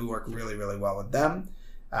 And we work really, really well with them.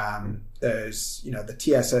 There's, the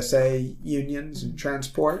TSSA unions in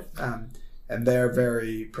transport, and they're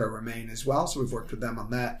very pro-Remain as well. So we've worked with them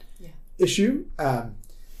on that issue.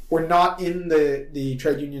 We're not in the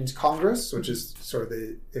Trade Unions Congress, which is sort of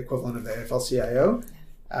the equivalent of the AFL-CIO.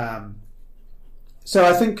 So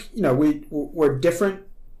I think, we're different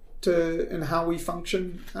in how we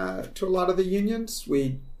function to a lot of the unions.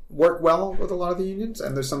 We work well with a lot of the unions,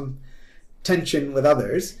 and there's some tension with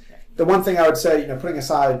others. The one thing I would say, putting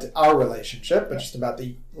aside our relationship, but just about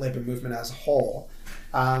the labor movement as a whole,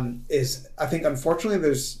 is I think, unfortunately,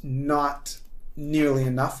 there's not nearly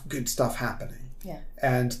enough good stuff happening. Yeah.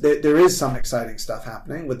 And there is some exciting stuff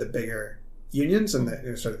happening with the bigger unions and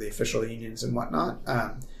the sort of the official unions and whatnot.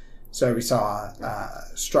 So we saw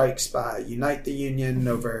strikes by Unite the Union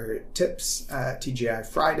over tips, TGI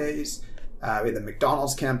Fridays. We had the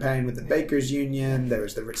McDonald's campaign with the Bakers Union. There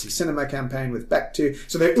was the Ritzy Cinema campaign with Beck too.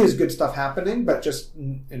 So there is good stuff happening, but just,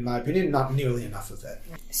 in my opinion, not nearly enough of it.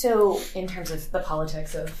 So in terms of the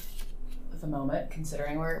politics of the moment,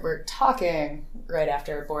 considering we're talking right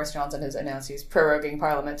after Boris Johnson has announced he's proroguing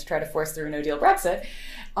Parliament to try to force through a no-deal Brexit.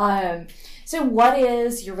 So what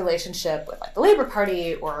is your relationship with the Labour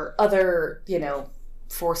Party or other,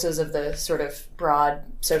 forces of the sort of broad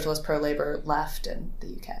socialist pro-Labour left in the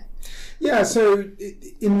UK? Yeah, so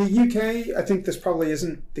in the UK, I think this probably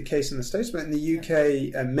isn't the case in the States, but in the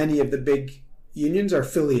UK, many of the big unions are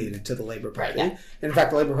affiliated to the Labour Party. Right, yeah. In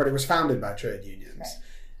fact, the Labour Party was founded by trade unions.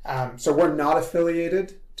 Right. So we're not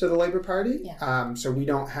affiliated to the Labour Party. Yeah. So we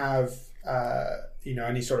don't have,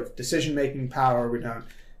 any sort of decision-making power. We don't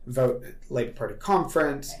vote at Labour Party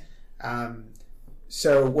conference. Right.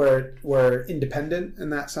 So we're independent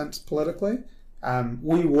in that sense politically.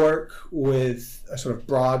 We work with a sort of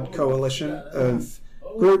broad coalition of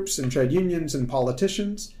groups and trade unions and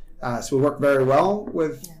politicians. So we work very well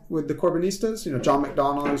with the Corbynistas. John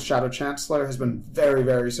McDonnell, who's Shadow Chancellor, has been very,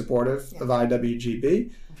 very supportive of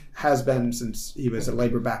IWGB. Has been since he was a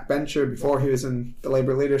Labour backbencher before he was in the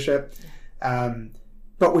Labour leadership.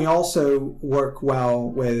 But we also work well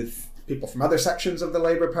with people from other sections of the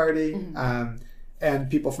Labour Party.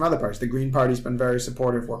 And people from other parties. The Green Party's been very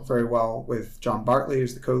supportive, worked very well with John Bartley,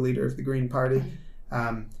 who's the co-leader of the Green Party.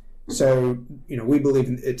 So, we believe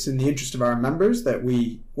it's in the interest of our members that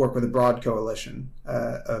we work with a broad coalition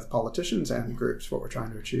of politicians and groups, what we're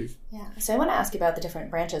trying to achieve. Yeah. So I want to ask you about the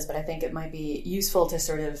different branches, but I think it might be useful to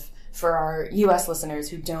sort of, for our U.S. listeners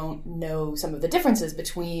who don't know some of the differences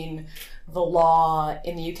between the law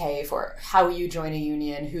in the UK for how you join a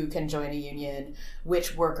union, who can join a union,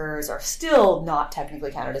 which workers are still not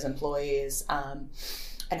technically counted as employees,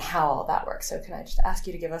 and how all that works. So can I just ask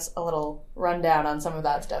you to give us a little rundown on some of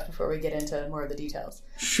that stuff before we get into more of the details?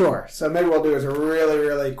 Sure. So maybe what we'll do is a really,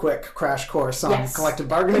 really quick crash course on collective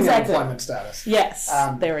bargaining and employment status. Yes,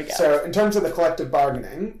 there we go. So in terms of the collective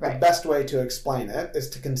bargaining, the best way to explain it is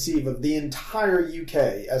to conceive of the entire UK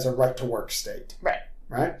as a right-to-work state.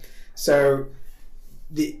 Right? So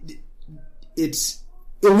it's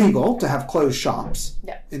illegal to have closed shops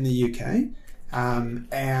in the UK,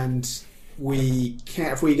 and we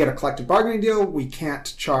can't, if we get a collective bargaining deal, we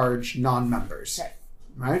can't charge non-members,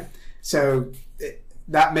 right? So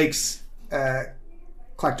that makes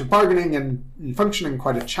collective bargaining and functioning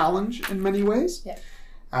quite a challenge in many ways.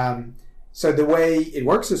 So the way it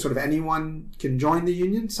works is sort of anyone can join the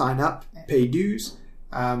union, sign up, pay dues,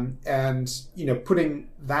 and putting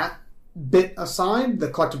that bit aside, the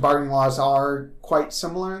collective bargaining laws are quite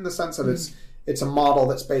similar in the sense that it's a model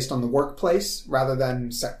that's based on the workplace rather than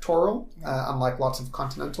sectoral, unlike lots of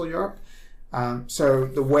continental Europe. So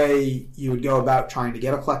the way you would go about trying to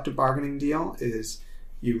get a collective bargaining deal is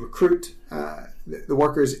you recruit the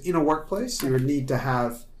workers in a workplace. You would need to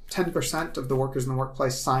have 10% of the workers in the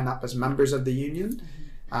workplace sign up as members of the union.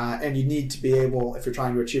 And you need to be able, if you're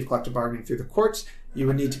trying to achieve collective bargaining through the courts, you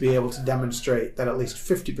would need to be able to demonstrate that at least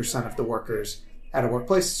 50% of the workers at a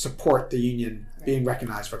workplace support the union being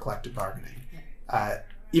recognized for collective bargaining.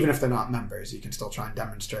 Even if they're not members, you can still try and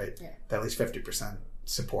demonstrate that at least 50%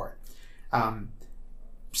 support.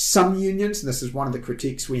 Some unions, and this is one of the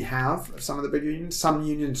critiques we have of some of the big unions, some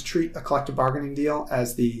unions treat a collective bargaining deal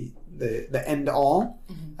as the end all.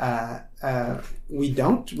 We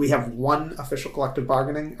don't. We have one official collective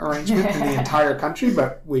bargaining arrangement in the entire country,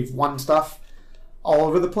 but we've won stuff all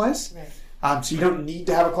over the place. So you don't need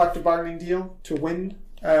to have a collective bargaining deal to win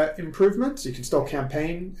improvements. You can still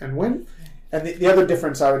campaign and win. And the other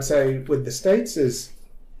difference I would say with the States is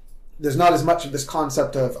there's not as much of this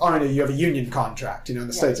concept of, you have a union contract. In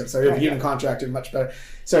the States, so you have a union contract, you're much better.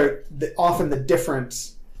 So often the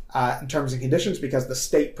difference in terms and conditions because the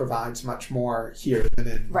state provides much more here than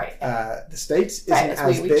in the States.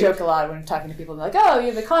 We joke a lot when talking to people, like, oh, you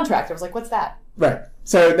have a contract. I was like, what's that? Right.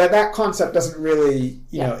 So that concept doesn't really,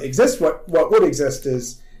 exist. What would exist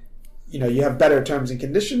is, you have better terms and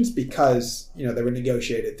conditions because, they were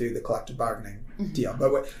negotiated through the collective bargaining deal.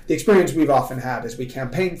 But the experience we've often had is we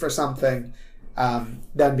campaign for something,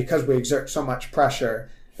 then because we exert so much pressure,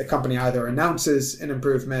 the company either announces an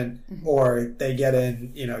improvement or they get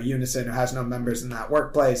in, Unison, who has no members in that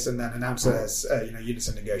workplace, and then announce it as,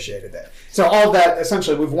 Unison negotiated it. So all of that,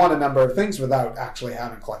 essentially, we've won a number of things without actually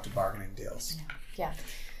having collective bargaining deals. Yeah.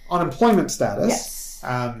 Unemployment status. Yes.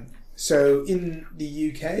 So in the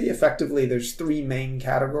UK, effectively, there's three main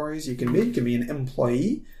categories you can be. You can be an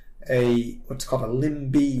employee, what's called a Lim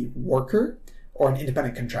B worker, or an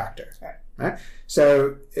independent contractor. Right?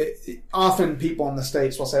 So often people in the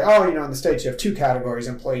States will say, in the States you have two categories,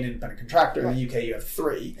 employee and independent contractor. In the UK you have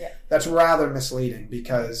three. Yeah. That's rather misleading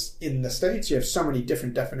because in the States you have so many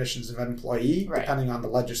different definitions of employee depending on the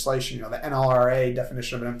legislation. The NLRA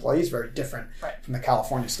definition of an employee is very different from the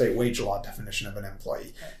California state wage law definition of an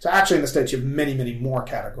employee. Right. So actually in the States you have many, many more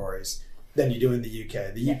categories than you do in the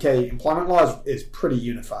UK. The UK employment law is pretty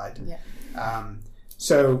unified. Yeah.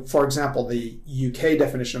 So, for example, the UK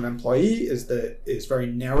definition of employee is very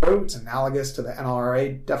narrow. It's analogous to the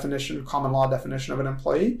NLRA definition, common law definition of an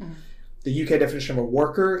employee. Mm-hmm. The UK definition of a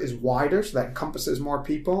worker is wider, so that encompasses more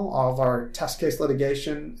people. All of our test case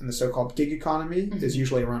litigation in the so-called gig economy is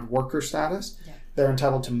usually around worker status. Yeah. They're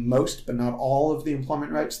entitled to most, but not all of the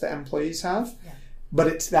employment rights that employees have. Yeah. But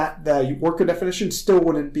it's that the worker definition still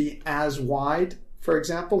wouldn't be as wide, for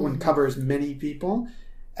example, when it covers many people,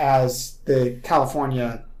 as the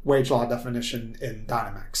California wage law definition in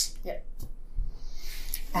Dynamex. Yep.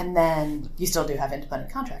 And then you still do have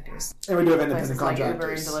independent contractors. And we do have independent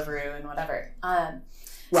contractors. Like Uber and Deliveroo and whatever.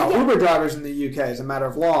 Uber drivers in the UK, as a matter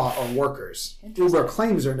of law, are workers. Uber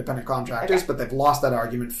claims they're independent contractors, but they've lost that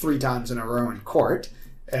argument 3 times in a row in court,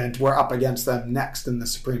 and we're up against them next in the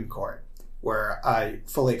Supreme Court, where I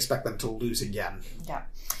fully expect them to lose again. Yeah.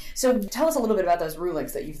 So tell us a little bit about those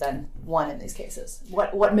rulings that you've then won in these cases.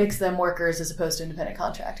 What makes them workers as opposed to independent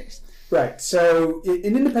contractors? Right. So an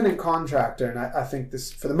independent contractor, and I think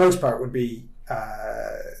this for the most part would be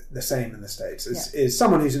the same in the States, is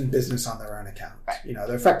someone who's in business on their own account. Right.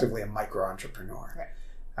 They're effectively a micro-entrepreneur.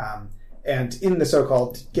 Right. And in the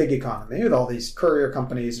so-called gig economy, with all these courier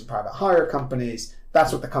companies and private hire companies,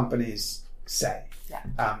 that's what the companies say.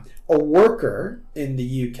 Yeah. A worker in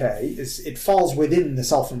the UK it falls within the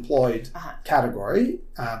self-employed category.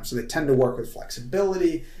 So they tend to work with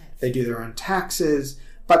flexibility. They do their own taxes,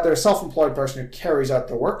 but they're a self-employed person who carries out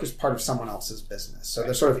the work as part of someone else's business. So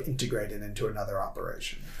they're sort of integrated into another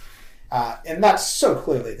operation. And that's so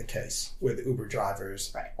clearly the case with Uber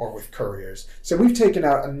drivers or with couriers. So we've taken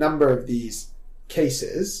out a number of these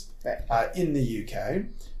cases in the UK,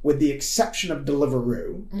 with the exception of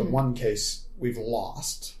Deliveroo, the one case we've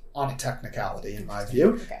lost on a technicality, in my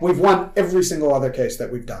view. Okay. We've won every single other case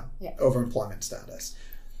that we've done over employment status.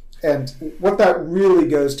 And what that really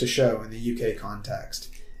goes to show in the UK context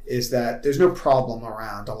is that there's no problem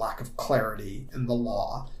around a lack of clarity in the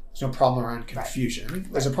law. There's no problem around confusion.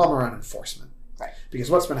 There's a problem around enforcement. Right.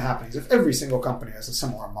 Because what's been happening is if every single company has a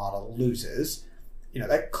similar model loses,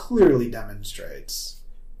 that clearly demonstrates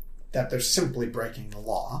that they're simply breaking the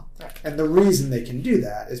law. Right. And the reason they can do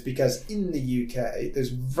that is because in the UK,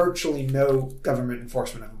 there's virtually no government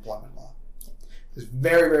enforcement of employment law. There's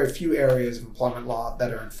very, very few areas of employment law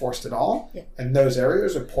that are enforced at all, and those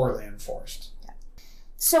areas are poorly enforced.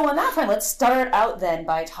 So on that front, let's start out then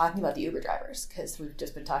by talking about the Uber drivers, because we've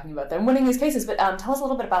just been talking about them winning these cases. But tell us a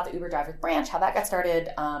little bit about the Uber drivers branch, how that got started,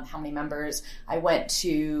 how many members. I went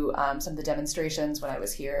to some of the demonstrations when I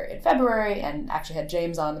was here in February and actually had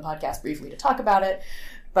James on the podcast briefly to talk about it.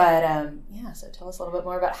 But so tell us a little bit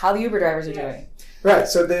more about how the Uber drivers are doing. Right,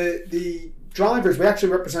 so the drivers, we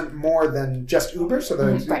actually represent more than just Uber. So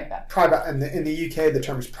the private, in the UK, the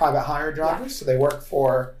term is private hire drivers. So they work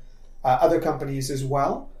for other companies as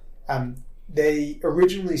well. They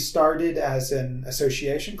originally started as an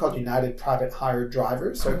association called United Private Hire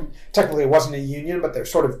Drivers. So technically it wasn't a union, but they're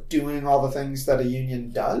sort of doing all the things that a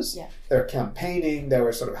union does. Yeah. They're campaigning. They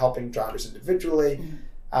were sort of helping drivers individually.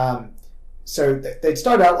 So they'd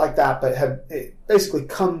started out like that, but had basically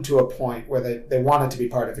come to a point where they wanted to be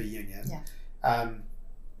part of a union. Yeah.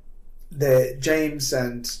 The James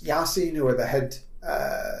and Yasin, who are the head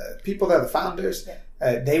people there, the founders,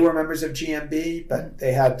 they were members of GMB, but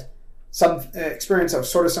they had some experience that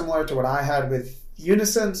was sort of similar to what I had with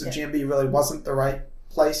Unison, so GMB really wasn't the right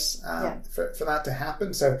place for that to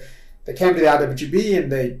happen. So they came to the IWGB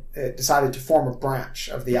and they decided to form a branch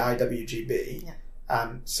of the IWGB. Yeah.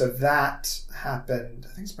 So that happened,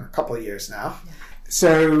 I think it's been a couple of years now. Yeah.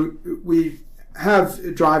 So we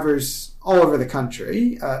have drivers all over the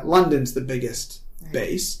country. London's the biggest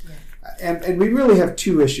base. Yeah. And we really have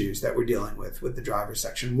two issues that we're dealing with the driver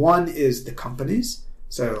section. One is the companies.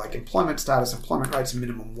 So like employment status, employment rights, and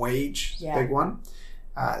minimum wage, is a big one.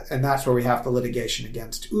 And that's where we have the litigation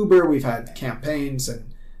against Uber. We've had campaigns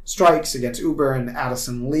and strikes against Uber and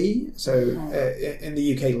Addison Lee. So in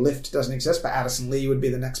the UK, Lyft doesn't exist, but Addison Lee would be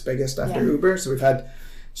the next biggest after Uber. So we've had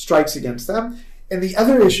strikes against them. And the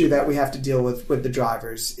other issue that we have to deal with the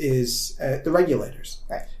drivers is the regulators.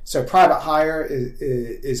 Right. So private hire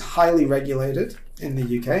is highly regulated in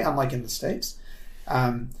the UK, unlike in the States.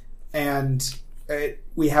 And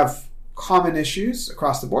we have common issues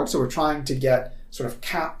across the board. So we're trying to get sort of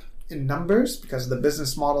cap in numbers because the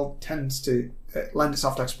business model tends to lend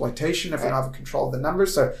itself to exploitation if we don't have control of the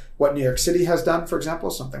numbers. So what New York City has done, for example,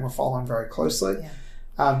 is something we're following very closely. Yeah.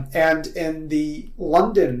 And in the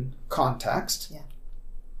London context,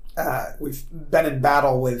 we've been in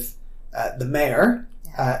battle with the mayor.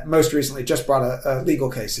 Most recently just brought a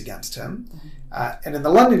legal case against him. And in the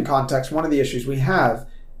London context, one of the issues we have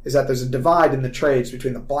is that there's a divide in the trades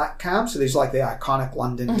between the black cabs, so these are like the iconic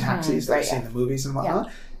London taxis that you see in the movies and whatnot,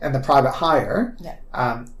 and the private hire.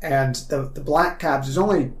 And the black cabs, there's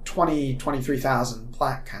only 23,000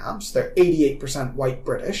 black cabs. They're 88% white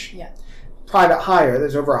British. Private hire,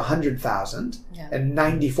 there's over 100,000, and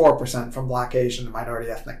 94% from black, Asian, and minority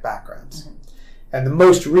ethnic backgrounds. And the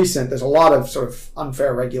most recent, there's a lot of sort of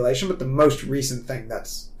unfair regulation, but the most recent thing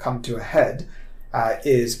that's come to a head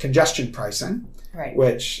is congestion pricing,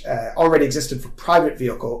 which already existed for private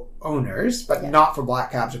vehicle owners, but not for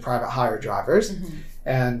black cabs or private hire drivers.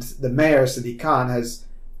 And the mayor, Sadiq Khan, has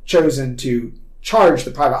chosen to charge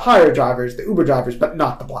the private hire drivers, the Uber drivers, but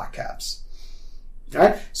not the black cabs.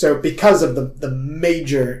 Right? So because of the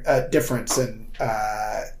major difference in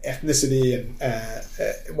ethnicity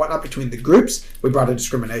and whatnot between the groups, we brought a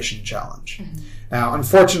discrimination challenge. Now,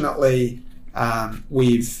 unfortunately,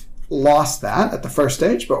 we've lost that at the first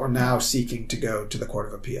stage, but we're now seeking to go to the Court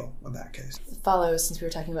of Appeal with that case. Follows, since we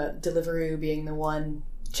were talking about Deliveroo being the one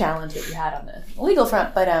challenge that you had on the legal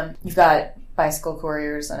front, but you've got bicycle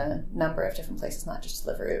couriers in a number of different places, not just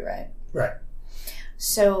Deliveroo, right? Right.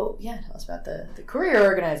 So, tell us about the courier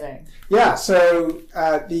organizing. Yeah, so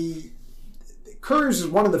the couriers is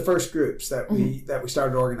one of the first groups that we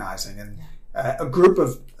started organizing, and a group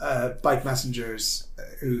of bike messengers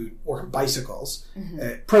who work on bicycles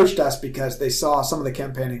approached us because they saw some of the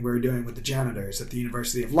campaigning we were doing with the janitors at the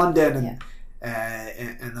University of London,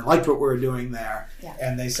 and they liked what we were doing there.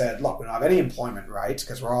 And they said, look, we don't have any employment rights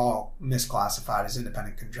because we're all misclassified as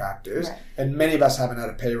independent contractors, and many of us haven't had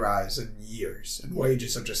a pay rise in years, and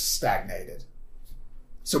wages have just stagnated.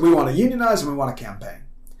 So we want to unionize and we want to campaign.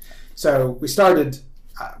 So we started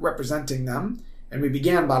representing them, and we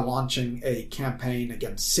began by launching a campaign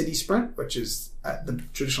against City Sprint, which is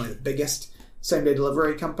traditionally the biggest same-day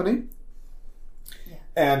delivery company.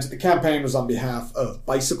 And the campaign was on behalf of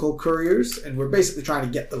bicycle couriers, and we're basically trying to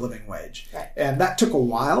get the living wage. And that took a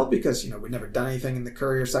while because, we'd never done anything in the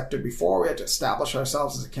courier sector before. We had to establish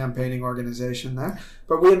ourselves as a campaigning organization there.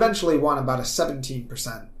 But we eventually won about a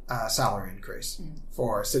 17% salary increase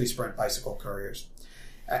for City Sprint bicycle couriers.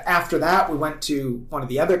 After that, we went to one of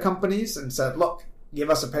the other companies and said, look, give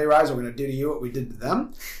us a pay rise, we're going to do to you what we did to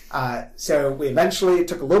them. So we eventually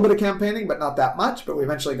took a little bit of campaigning, but not that much, but we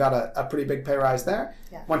eventually got a pretty big pay rise there.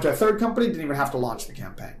 Went to a third company, didn't even have to launch the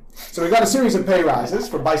campaign. So we got a series of pay rises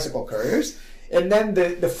for bicycle couriers. And then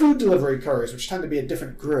the food delivery couriers, which tend to be a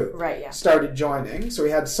different group, started joining. So we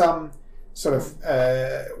had some sort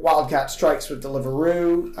of wildcat strikes with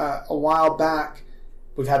Deliveroo a while back.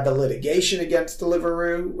 We've had the litigation against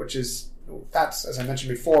Deliveroo, that's, as I mentioned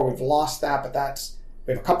before, we've lost that, but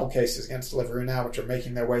we have a couple cases against Deliveroo now, which are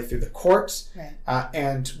making their way through the courts.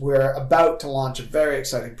 And we're about to launch a very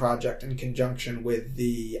exciting project in conjunction with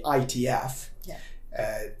the ITF.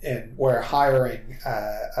 And we're hiring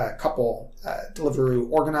a couple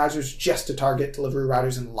Deliveroo organizers just to target Deliveroo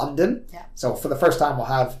riders in London. So for the first time, we'll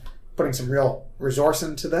have putting some real resource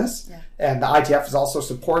into this. And the ITF is also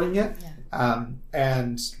supporting it.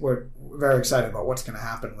 And we're very excited about what's going to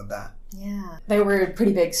happen with that. There were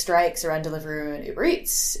pretty big strikes around Deliveroo and Uber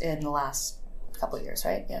Eats in the last couple of years,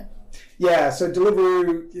 right? So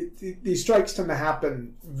Deliveroo, these strikes tend to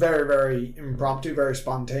happen very, very impromptu, very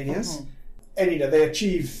spontaneous. And, they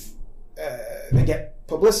achieve, they get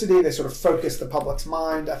publicity, they sort of focus the public's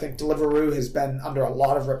mind. I think Deliveroo has been under a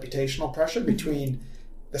lot of reputational pressure between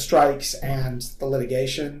the strikes and the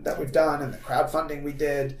litigation that we've done and the crowdfunding we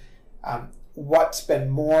did, what's been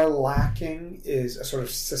more lacking is a sort of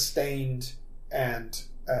sustained and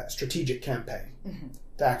strategic campaign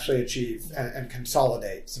to actually achieve and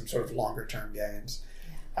consolidate some sort of longer-term gains.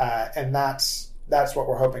 And that's what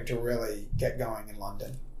we're hoping to really get going in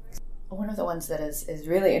London. One of the ones that is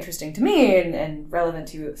really interesting to me and relevant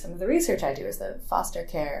to some of the research I do is the foster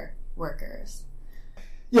care workers.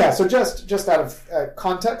 Yeah, so just out of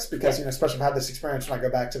context, because especially I've had this experience when I go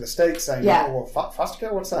back to the States saying, well, foster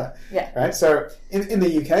care, what's that? Yeah. Right. So in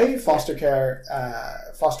the UK, foster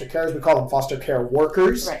carers, we call them foster care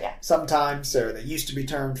workers. Right. Yeah. Sometimes, so they used to be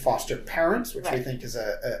termed foster parents, which we think is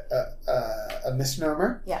a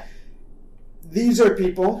misnomer. Yeah. These are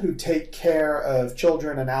people who take care of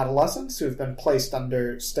children and adolescents who have been placed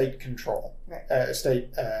under state control,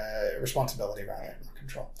 state responsibility rather than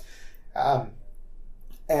control.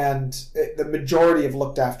 And the majority of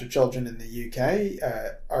looked after children in the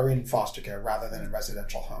UK are in foster care rather than in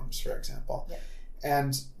residential homes, for example. Yeah.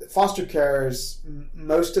 And foster carers,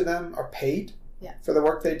 most of them are paid for the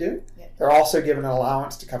work they do. Yeah. They're also given an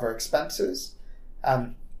allowance to cover expenses.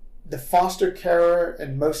 The foster carer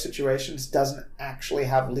in most situations doesn't actually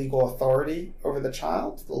have legal authority over the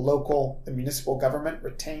child. The municipal government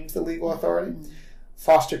retains the legal authority. Mm-hmm.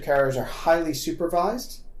 Foster carers are highly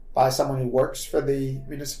supervised by someone who works for the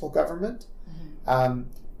municipal government. Mm-hmm.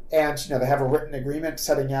 And they have a written agreement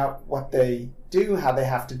setting out what they do, how they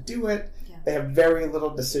have to do it. Yeah. They have very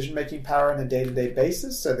little decision-making power on a day-to-day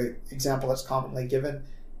basis. So the example that's commonly given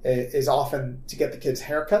is often to get the kid's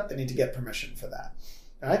haircut, they need to get permission for that.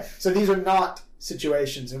 Right? So these are not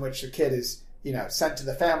situations in which the kid is, sent to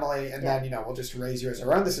the family and then, we'll just raise you as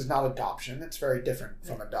our own. This is not adoption. It's very different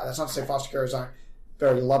from adoption. That's not to say foster carers aren't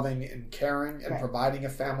very loving and caring and providing a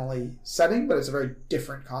family setting, but it's a very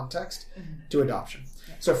different context to adoption.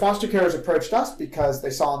 Yeah. So foster carers approached us because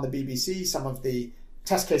they saw on the BBC some of the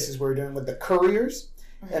test cases we were doing with the couriers,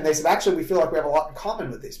 and they said, actually, we feel like we have a lot in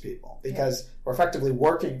common with these people because we're effectively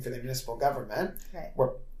working for the municipal government. Right.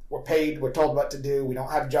 We're paid, we're told what to do, we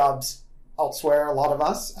don't have jobs elsewhere, a lot of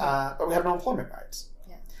us, but we have no employment rights.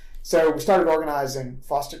 So we started organizing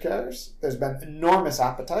foster carers. There's been enormous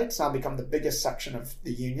appetite. It's now become the biggest section of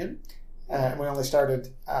the union. And we only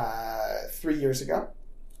started 3 years ago.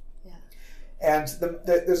 Yeah. And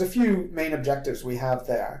there's a few main objectives we have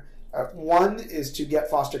there. One is to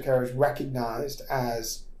get foster carers recognized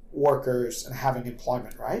as workers and having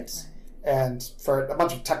employment rights. Right. And for a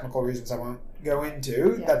bunch of technical reasons I won't go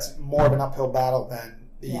into, that's more of an uphill battle than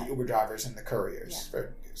the Uber drivers and the couriers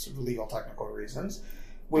for sort of legal technical reasons.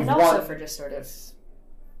 And also for just sort of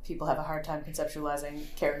people have a hard time conceptualizing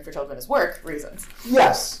caring for children as work reasons.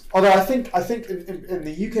 Yes, although I think in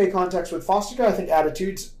the UK context with foster care, I think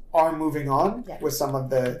attitudes are moving on with some of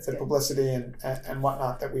the publicity and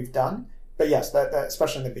whatnot that we've done. But yes, that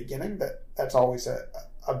especially in the beginning, that's always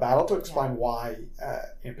a battle to explain why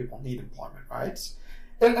people need employment rights,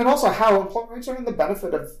 and also how employment rights are in the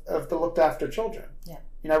benefit of the looked after children.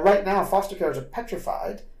 Yeah, right now foster carers are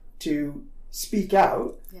petrified to speak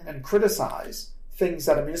out and criticize things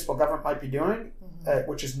that a municipal government might be doing,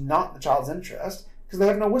 which is not in the child's interest, because they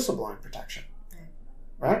have no whistleblowing protection.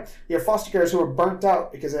 Right? You have foster carers who are burnt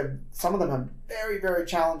out because some of them have very, very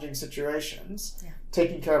challenging situations,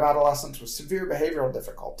 taking care of adolescents with severe behavioral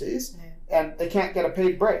difficulties, and they can't get a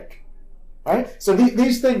paid break. Right? So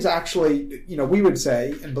these things actually, we would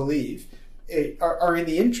say and believe are in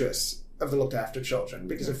the interests of the looked after children,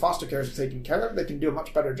 because if foster carers are taken care of, they can do a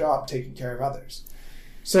much better job taking care of others.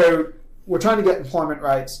 So we're trying to get employment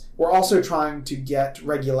rights. We're also trying to get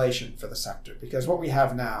regulation for the sector, because what we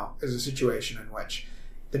have now is a situation in which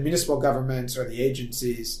the municipal governments or the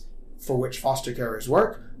agencies for which foster carers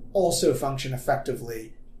work also function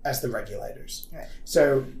effectively as the regulators. Right.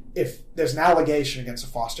 So if there's an allegation against a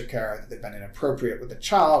foster carer that they've been inappropriate with a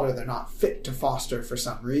child or they're not fit to foster for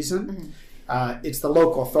some reason, it's the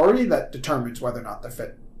local authority that determines whether or not they're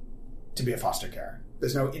fit to be a foster carer.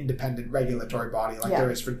 There's no independent regulatory body like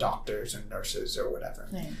there is for doctors and nurses or whatever.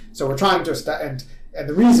 Right. So we're trying to and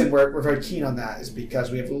the reason we're very keen on that is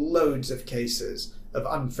because we have loads of cases of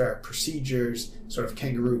unfair procedures, sort of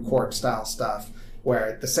kangaroo court style stuff,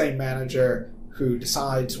 where the same manager who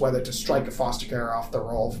decides whether to strike a foster carer off the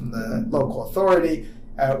roll from the local authority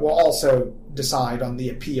will also decide on the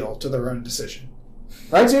appeal to their own decision.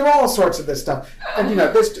 Right, so you have all sorts of this stuff, and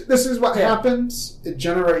this is what happens. It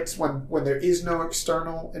generates when there is no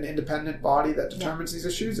external and independent body that determines these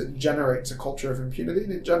issues. It generates a culture of impunity,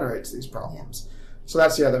 and it generates these problems. So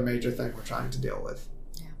that's the other major thing we're trying to deal with.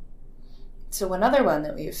 Yeah. So one other one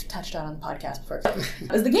that we've touched on the podcast before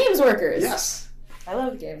is the games workers. Yes. I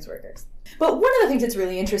love the games workers. But one of the things that's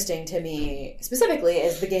really interesting to me specifically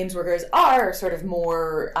is the games workers are sort of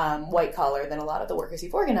more white collar than a lot of the workers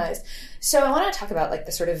you've organized. So I want to talk about like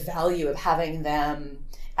the sort of value of having them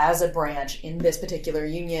as a branch in this particular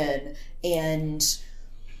union and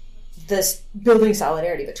this building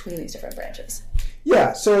solidarity between these different branches.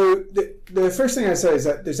 Yeah, so the first thing I say is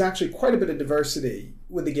that there's actually quite a bit of diversity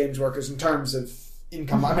with the games workers in terms of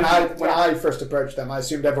income. I mean, when I first approached them, I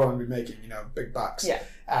assumed everyone would be making, big bucks. Yeah.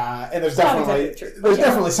 And there's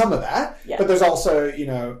definitely some of that, but there's also,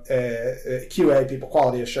 QA people,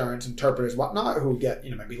 quality assurance, interpreters, whatnot, who get,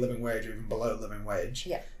 maybe living wage or even below living wage.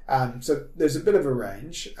 Yeah. So there's a bit of a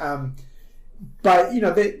range. But,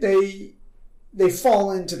 they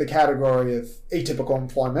fall into the category of atypical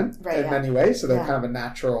employment in many ways, so they're kind of a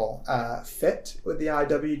natural fit with the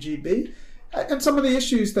IWGB. And some of the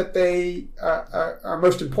issues that they are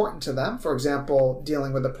most important to them, for example,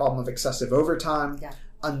 dealing with the problem of excessive overtime,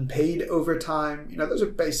 unpaid overtime, those are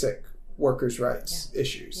basic workers' rights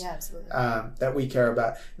issues that we care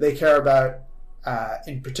about. They care about,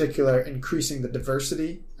 in particular, increasing the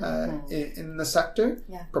diversity in the sector,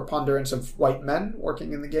 preponderance of white men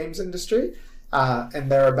working in the games industry. And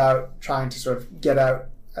they're about trying to sort of get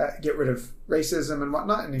rid of racism and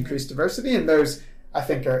whatnot and increase diversity. And those, I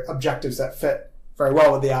think, are objectives that fit very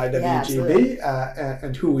well with the IWGB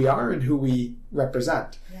and who we are and who we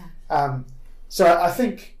represent. Yeah. So I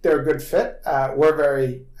think they're a good fit. We're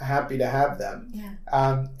very happy to have them.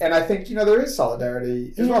 Yeah. And I think, there is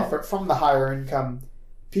solidarity as well from the higher income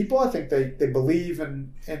people. I think they believe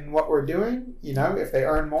in what we're doing. If they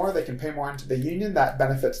earn more, they can pay more into the union. That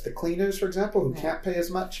benefits the cleaners, for example, who can't pay as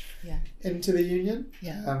much into the union.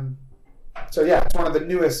 Yeah. So it's one of the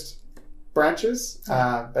newest branches,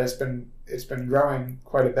 but it's been growing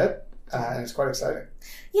quite a bit, and it's quite exciting.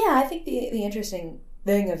 Yeah, I think the interesting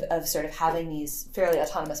thing of sort of having these fairly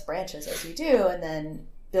autonomous branches as you do, and then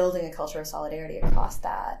building a culture of solidarity across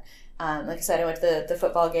that. Like I said, I went to the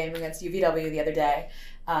football game against UVW the other day,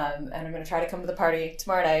 and I'm going to try to come to the party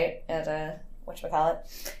tomorrow night at whatchamacallit.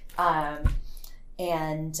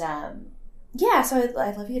 So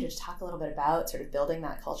I'd love you to just talk a little bit about sort of building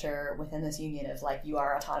that culture within this union of like, you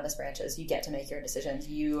are autonomous branches, you get to make your decisions,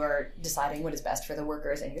 you are deciding what is best for the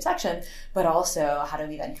workers in your section, but also how do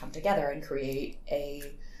we then come together and create a,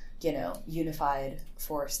 unified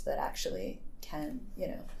force that actually can,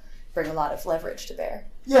 bring a lot of leverage to bear.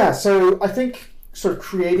 Yeah, so I think sort of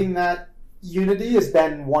creating that unity has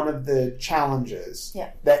been one of the challenges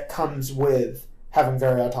that comes with having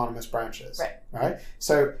very autonomous branches. Right?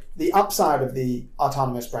 So the upside of the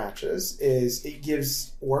autonomous branches is it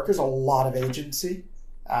gives workers a lot of agency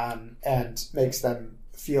and makes them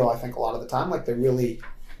feel, I think, a lot of the time like they really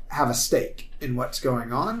have a stake in what's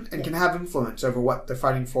going on and can have influence over what they're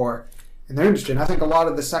fighting for in their industry. And I think a lot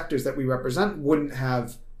of the sectors that we represent wouldn't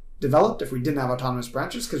have developed if we didn't have autonomous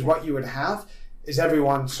branches, because what you would have is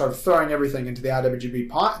everyone sort of throwing everything into the IWGB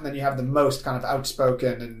pot, and then you have the most kind of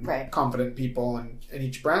outspoken and confident people in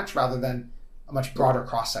each branch rather than a much broader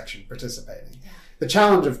cross-section participating. Yeah. The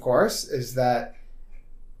challenge, of course, is that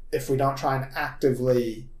if we don't try and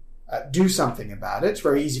actively do something about it, it's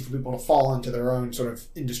very easy for people to fall into their own sort of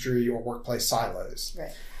industry or workplace silos.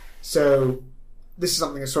 Right. So this is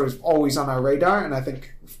something that's sort of always on our radar, and I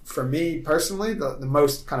think for me personally, the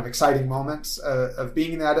most kind of exciting moments of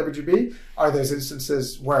being in the IWGB are those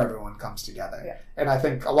instances where everyone comes together. Yeah. And I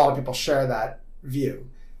think a lot of people share that view.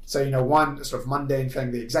 So, one sort of mundane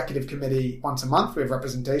thing, the executive committee, once a month, we have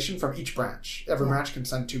representation from each branch. Every branch can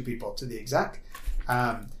send 2 people to the exec.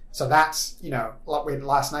 So that's,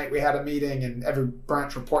 last night we had a meeting and every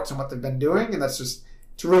branch reports on what they've been doing, and that's just,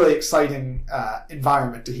 it's a really exciting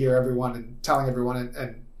environment to hear everyone and telling everyone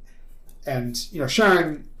and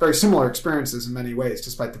sharing very similar experiences in many ways,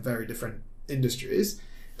 despite the very different industries.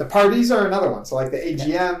 The parties are another one. So like the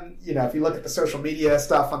AGM, if you look at the social media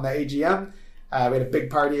stuff on the AGM, we had a big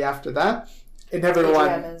party after that. And everyone,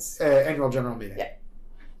 AGM is annual general meeting. Yeah.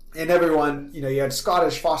 And everyone, you had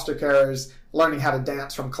Scottish foster carers learning how to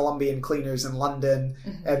dance from Colombian cleaners in London,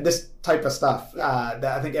 and this type of stuff that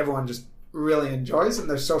I think everyone just really enjoys, and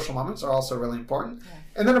their social moments are also really important. Yeah.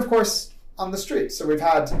 And then, of course, on the streets. So we've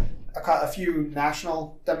had a few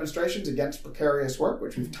national demonstrations against precarious work,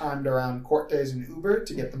 which we've timed around court days and Uber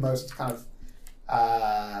to get the most kind of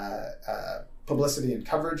publicity and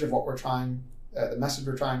coverage of what we're trying, the message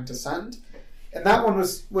we're trying to send. And that one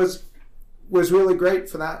was really great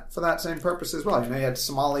for that same purpose as well. You had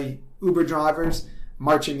Somali Uber drivers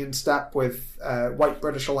marching in step with white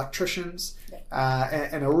British electricians,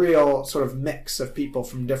 and a real sort of mix of people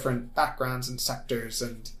from different backgrounds and sectors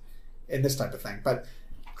and this type of thing. But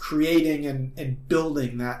creating and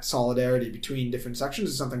building that solidarity between different sections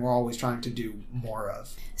is something we're always trying to do more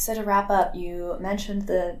of. So to wrap up, you mentioned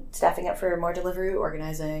the staffing up for more delivery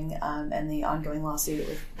organizing and the ongoing lawsuit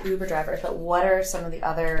with Uber drivers, but what are some of the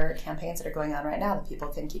other campaigns that are going on right now that people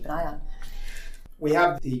can keep an eye on? We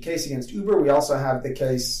have the case against Uber. We also have the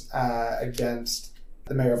case against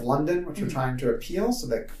the Mayor of London, which we're trying to appeal. So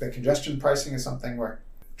the congestion pricing is something we're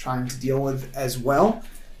trying to deal with as well.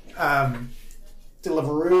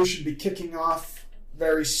 Deliveroo should be kicking off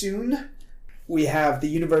very soon. We have the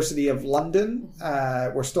University of London.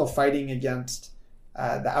 We're still fighting against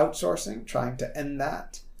the outsourcing, trying to end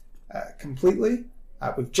that completely.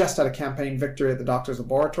 We've just had a campaign victory at the Doctors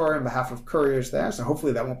Laboratory on behalf of couriers there, so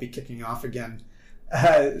hopefully that won't be kicking off again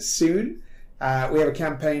soon. We have a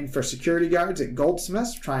campaign for security guards at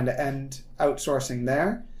Goldsmiths, trying to end outsourcing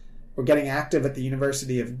there. We're getting active at the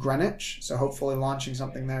University of Greenwich, so hopefully launching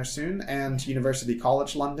something there soon, and University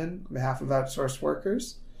College London on behalf of outsourced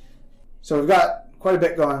workers. So we've got quite a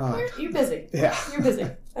bit going on. You're busy. Yeah. You're busy.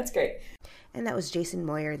 That's great. And that was Jason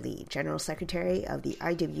Moyer-Lee, General Secretary of the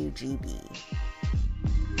IWGB.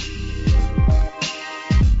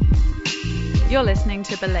 You're listening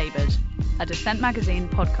to Belabored, a Dissent Magazine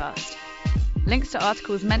podcast. Links to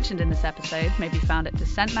articles mentioned in this episode may be found at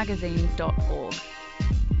dissentmagazine.org.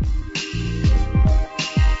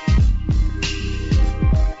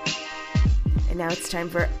 And now it's time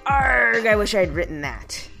for Arg, I Wish I'd Written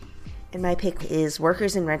That. And my pick is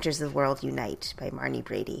Workers and Renters of the World Unite by Marnie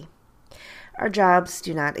Brady. Our jobs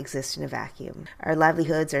do not exist in a vacuum. Our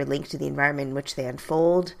livelihoods are linked to the environment in which they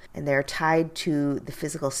unfold, and they are tied to the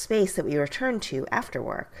physical space that we return to after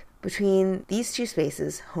work. Between these two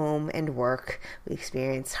spaces, home and work, we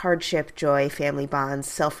experience hardship, joy, family bonds,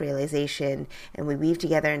 self-realization, and we weave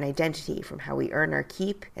together an identity from how we earn our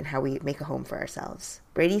keep and how we make a home for ourselves.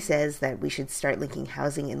 Brady says that we should start linking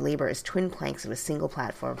housing and labor as twin planks of a single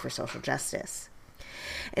platform for social justice.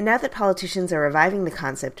 And now that politicians are reviving the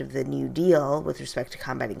concept of the New Deal with respect to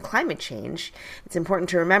combating climate change, it's important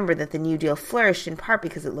to remember that the New Deal flourished in part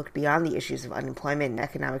because it looked beyond the issues of unemployment and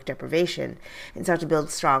economic deprivation and sought to build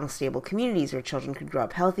strong, stable communities where children could grow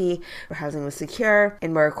up healthy, where housing was secure,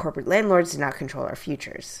 and where corporate landlords did not control our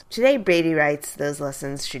futures. Today, Brady writes, those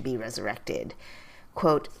lessons should be resurrected.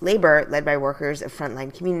 Quote, labor, led by workers of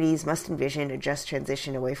frontline communities, must envision a just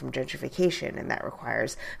transition away from gentrification, and that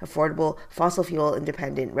requires affordable, fossil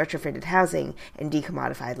fuel-independent, retrofitted housing and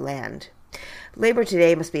decommodified land. Labor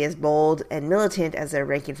today must be as bold and militant as their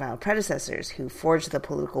rank-and-file predecessors, who forged the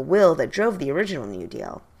political will that drove the original New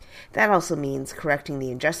Deal. That also means correcting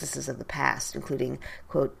the injustices of the past, including,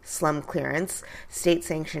 quote, slum clearance,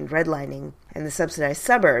 state-sanctioned redlining, and the subsidized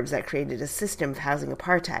suburbs that created a system of housing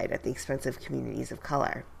apartheid at the expense of communities of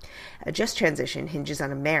color. A just transition hinges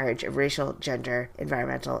on a marriage of racial, gender,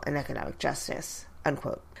 environmental, and economic justice,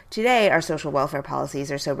 unquote. Today, our social welfare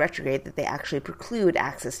policies are so retrograde that they actually preclude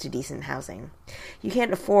access to decent housing. You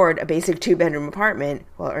can't afford a basic 2-bedroom apartment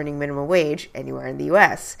while earning minimum wage anywhere in the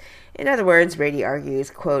U.S. In other words, Brady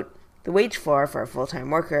argues, quote, the wage floor for a full-time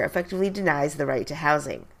worker effectively denies the right to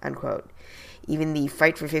housing, unquote. Even the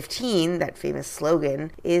Fight for 15, that famous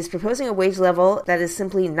slogan, is proposing a wage level that is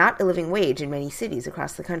simply not a living wage in many cities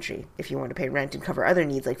across the country, if you want to pay rent and cover other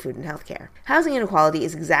needs like food and healthcare. Housing inequality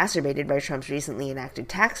is exacerbated by Trump's recently enacted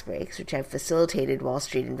tax breaks, which have facilitated Wall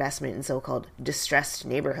Street investment in so-called distressed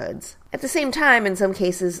neighborhoods. At the same time, in some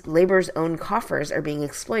cases, labor's own coffers are being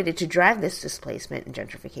exploited to drive this displacement and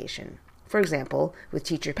gentrification. For example, with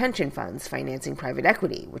teacher pension funds financing private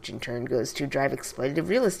equity, which in turn goes to drive exploitative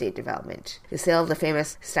real estate development. The sale of the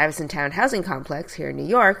famous Stuyvesant Town housing complex here in New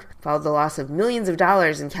York followed the loss of millions of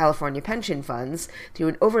dollars in California pension funds through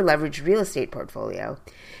an over-leveraged real estate portfolio.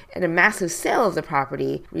 And a massive sale of the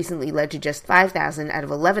property recently led to just 5,000 out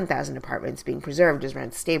of 11,000 apartments being preserved as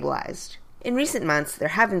rents stabilized. In recent months, there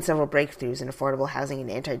have been several breakthroughs in affordable housing and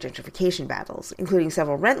anti-gentrification battles, including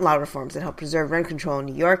several rent law reforms that help preserve rent control in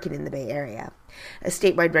New York and in the Bay Area, a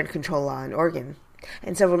statewide rent control law in Oregon,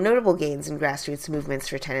 and several notable gains in grassroots movements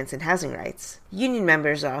for tenants and housing rights. Union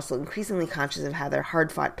members are also increasingly conscious of how their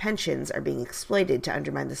hard-fought pensions are being exploited to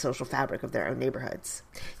undermine the social fabric of their own neighborhoods.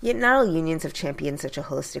 Yet not all unions have championed such a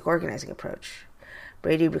holistic organizing approach.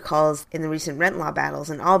 Brady recalls in the recent rent law battles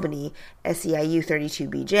in Albany, SEIU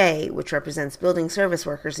 32BJ, which represents building service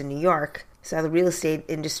workers in New York, saw the real estate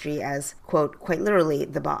industry as, quote, quite literally,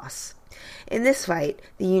 the boss. In this fight,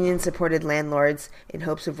 the union supported landlords in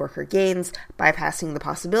hopes of worker gains, bypassing the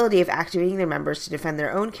possibility of activating their members to defend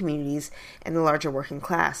their own communities and the larger working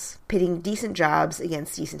class. Pitting decent jobs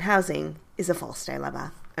against decent housing is a false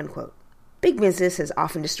dilemma, unquote. Big business has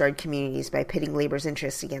often destroyed communities by pitting labor's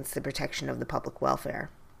interests against the protection of the public welfare.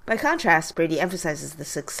 By contrast, Brady emphasizes the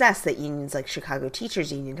success that unions like Chicago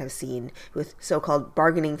Teachers Union have seen with so-called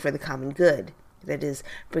bargaining for the common good. That is,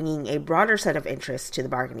 bringing a broader set of interests to the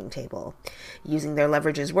bargaining table. Using their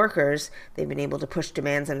leverage as workers, they've been able to push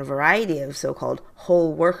demands on a variety of so-called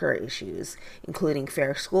whole worker issues, including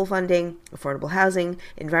fair school funding, affordable housing,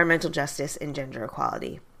 environmental justice, and gender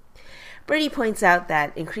equality. Brady points out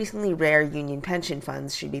that increasingly rare union pension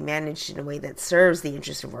funds should be managed in a way that serves the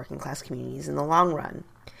interests of working-class communities in the long run.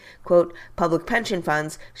 Quote, public pension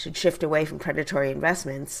funds should shift away from predatory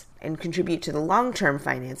investments and contribute to the long-term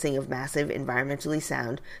financing of massive, environmentally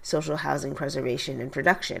sound social housing preservation and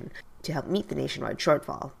production to help meet the nationwide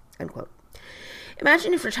shortfall, unquote.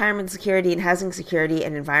 Imagine if retirement security and housing security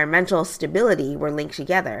and environmental stability were linked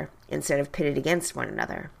together instead of pitted against one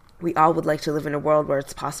another. We all would like to live in a world where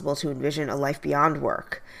it's possible to envision a life beyond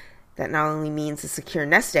work. That not only means a secure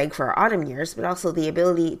nest egg for our autumn years, but also the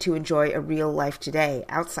ability to enjoy a real life today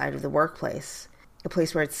outside of the workplace. A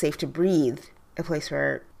place where it's safe to breathe. A place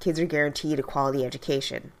where kids are guaranteed a quality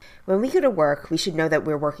education. When we go to work, we should know that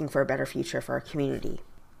we're working for a better future for our community.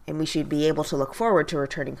 And we should be able to look forward to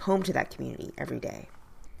returning home to that community every day.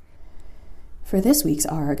 For this week's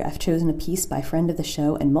ARG, I've chosen a piece by friend of the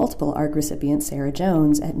show and multiple ARG recipient Sarah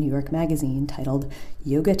Jones at New York Magazine titled,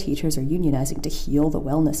 Yoga Teachers Are Unionizing to Heal the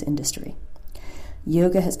Wellness Industry.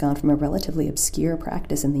 Yoga has gone from a relatively obscure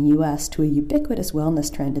practice in the U.S. to a ubiquitous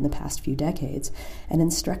wellness trend in the past few decades, and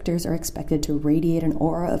instructors are expected to radiate an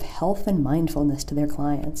aura of health and mindfulness to their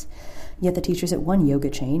clients. Yet the teachers at one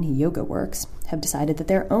yoga chain, YogaWorks, have decided that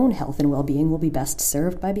their own health and well-being will be best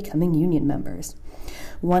served by becoming union members.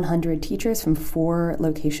 100 teachers from 4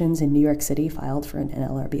 locations in New York City filed for an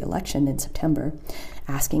NLRB election in September,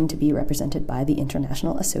 asking to be represented by the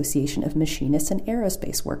International Association of Machinists and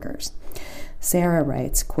Aerospace Workers. Sarah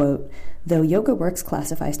writes, quote, though YogaWorks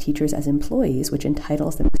classifies teachers as employees, which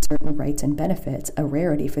entitles them to certain rights and benefits, a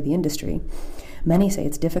rarity for the industry, many say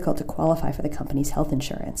it's difficult to qualify for the company's health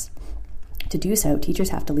insurance. To do so, teachers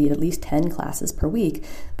have to lead at least 10 classes per week,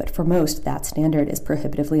 but for most, that standard is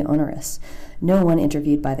prohibitively onerous. No one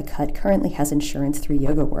interviewed by The Cut currently has insurance through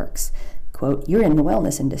YogaWorks. Quote, you're in the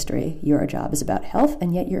wellness industry. Your job is about health,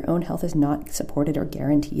 and yet your own health is not supported or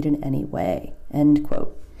guaranteed in any way. End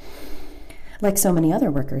quote. Like so many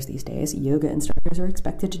other workers these days, yoga instructors are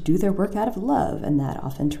expected to do their work out of love, and that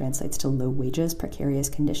often translates to low wages, precarious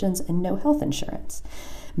conditions, and no health insurance.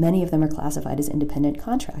 Many of them are classified as independent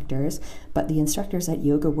contractors, but the instructors at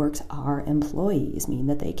YogaWorks are employees, meaning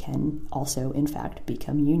that they can also, in fact,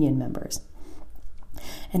 become union members.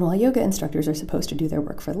 And while yoga instructors are supposed to do their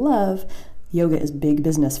work for love, yoga is big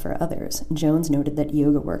business for others. Jones noted that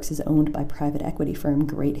YogaWorks is owned by private equity firm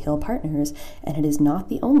Great Hill Partners, and it is not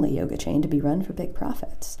the only yoga chain to be run for big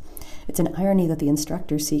profits. It's an irony that the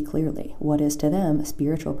instructors see clearly. What is to them,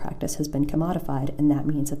 spiritual practice has been commodified, and that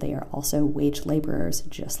means that they are also wage laborers,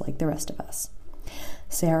 just like the rest of us.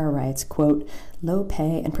 Sarah writes, quote, low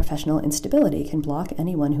pay and professional instability can block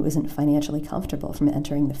anyone who isn't financially comfortable from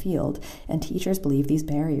entering the field, and teachers believe these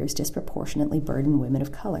barriers disproportionately burden women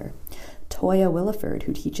of color. Toya Williford,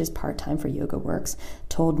 who teaches part-time for YogaWorks,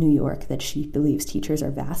 told New York that she believes teachers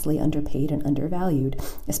are vastly underpaid and undervalued,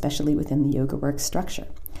 especially within the YogaWorks structure.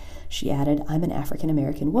 She added, I'm an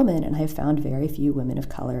African-American woman, and I have found very few women of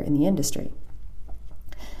color in the industry.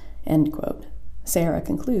 End quote. Sarah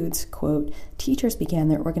concludes, quote, teachers began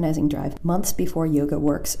their organizing drive months before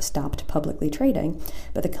YogaWorks stopped publicly trading,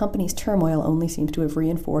 but the company's turmoil only seems to have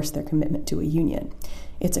reinforced their commitment to a union.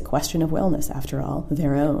 It's a question of wellness, after all,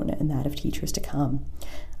 their own and that of teachers to come.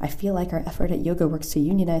 I feel like our effort at YogaWorks to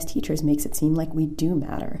unionize teachers makes it seem like we do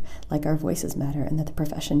matter, like our voices matter, and that the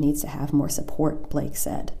profession needs to have more support, Blake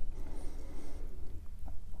said.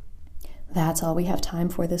 That's all we have time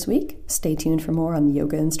for this week. Stay tuned for more on the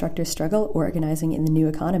yoga instructor struggle, organizing in the new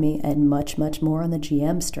economy, and much, much more on the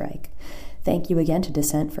GM strike. Thank you again to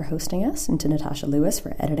Dissent for hosting us, and to Natasha Lewis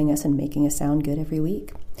for editing us and making us sound good every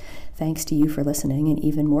week. Thanks to you for listening, and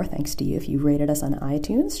even more thanks to you if you rated us on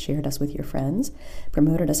iTunes, shared us with your friends,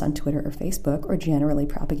 promoted us on Twitter or Facebook, or generally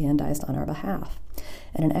propagandized on our behalf.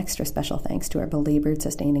 And an extra special thanks to our Belabored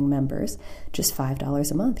Sustaining members. Just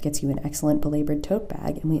 $5 a month gets you an excellent Belabored tote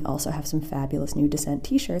bag, and we also have some fabulous new Dissent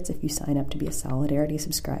t-shirts if you sign up to be a Solidarity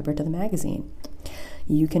subscriber to the magazine.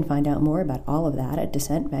 You can find out more about all of that at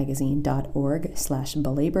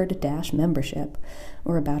dissentmagazine.org/belabored-membership,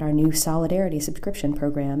 or about our new Solidarity subscription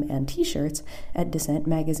program and t-shirts at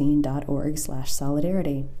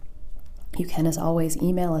dissentmagazine.org/solidarity. You can, as always,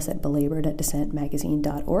 email us at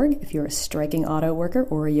belabored@dissentmagazine.org if you're a striking auto worker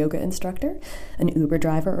or a yoga instructor, an Uber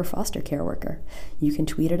driver or foster care worker. You can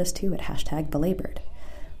tweet at us too at #belabored.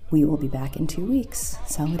 We will be back in 2 weeks.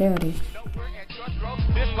 Solidarity.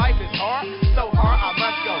 This life is hard, so hard I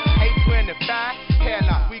must go. 825, hell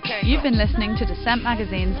no, we can't. You've been listening to Dissent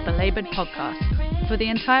Magazine's Belabored podcast. For the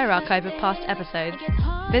entire archive of past episodes,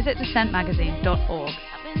 visit dissentmagazine.org.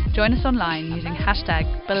 Join us online using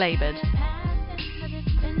 #Belabored.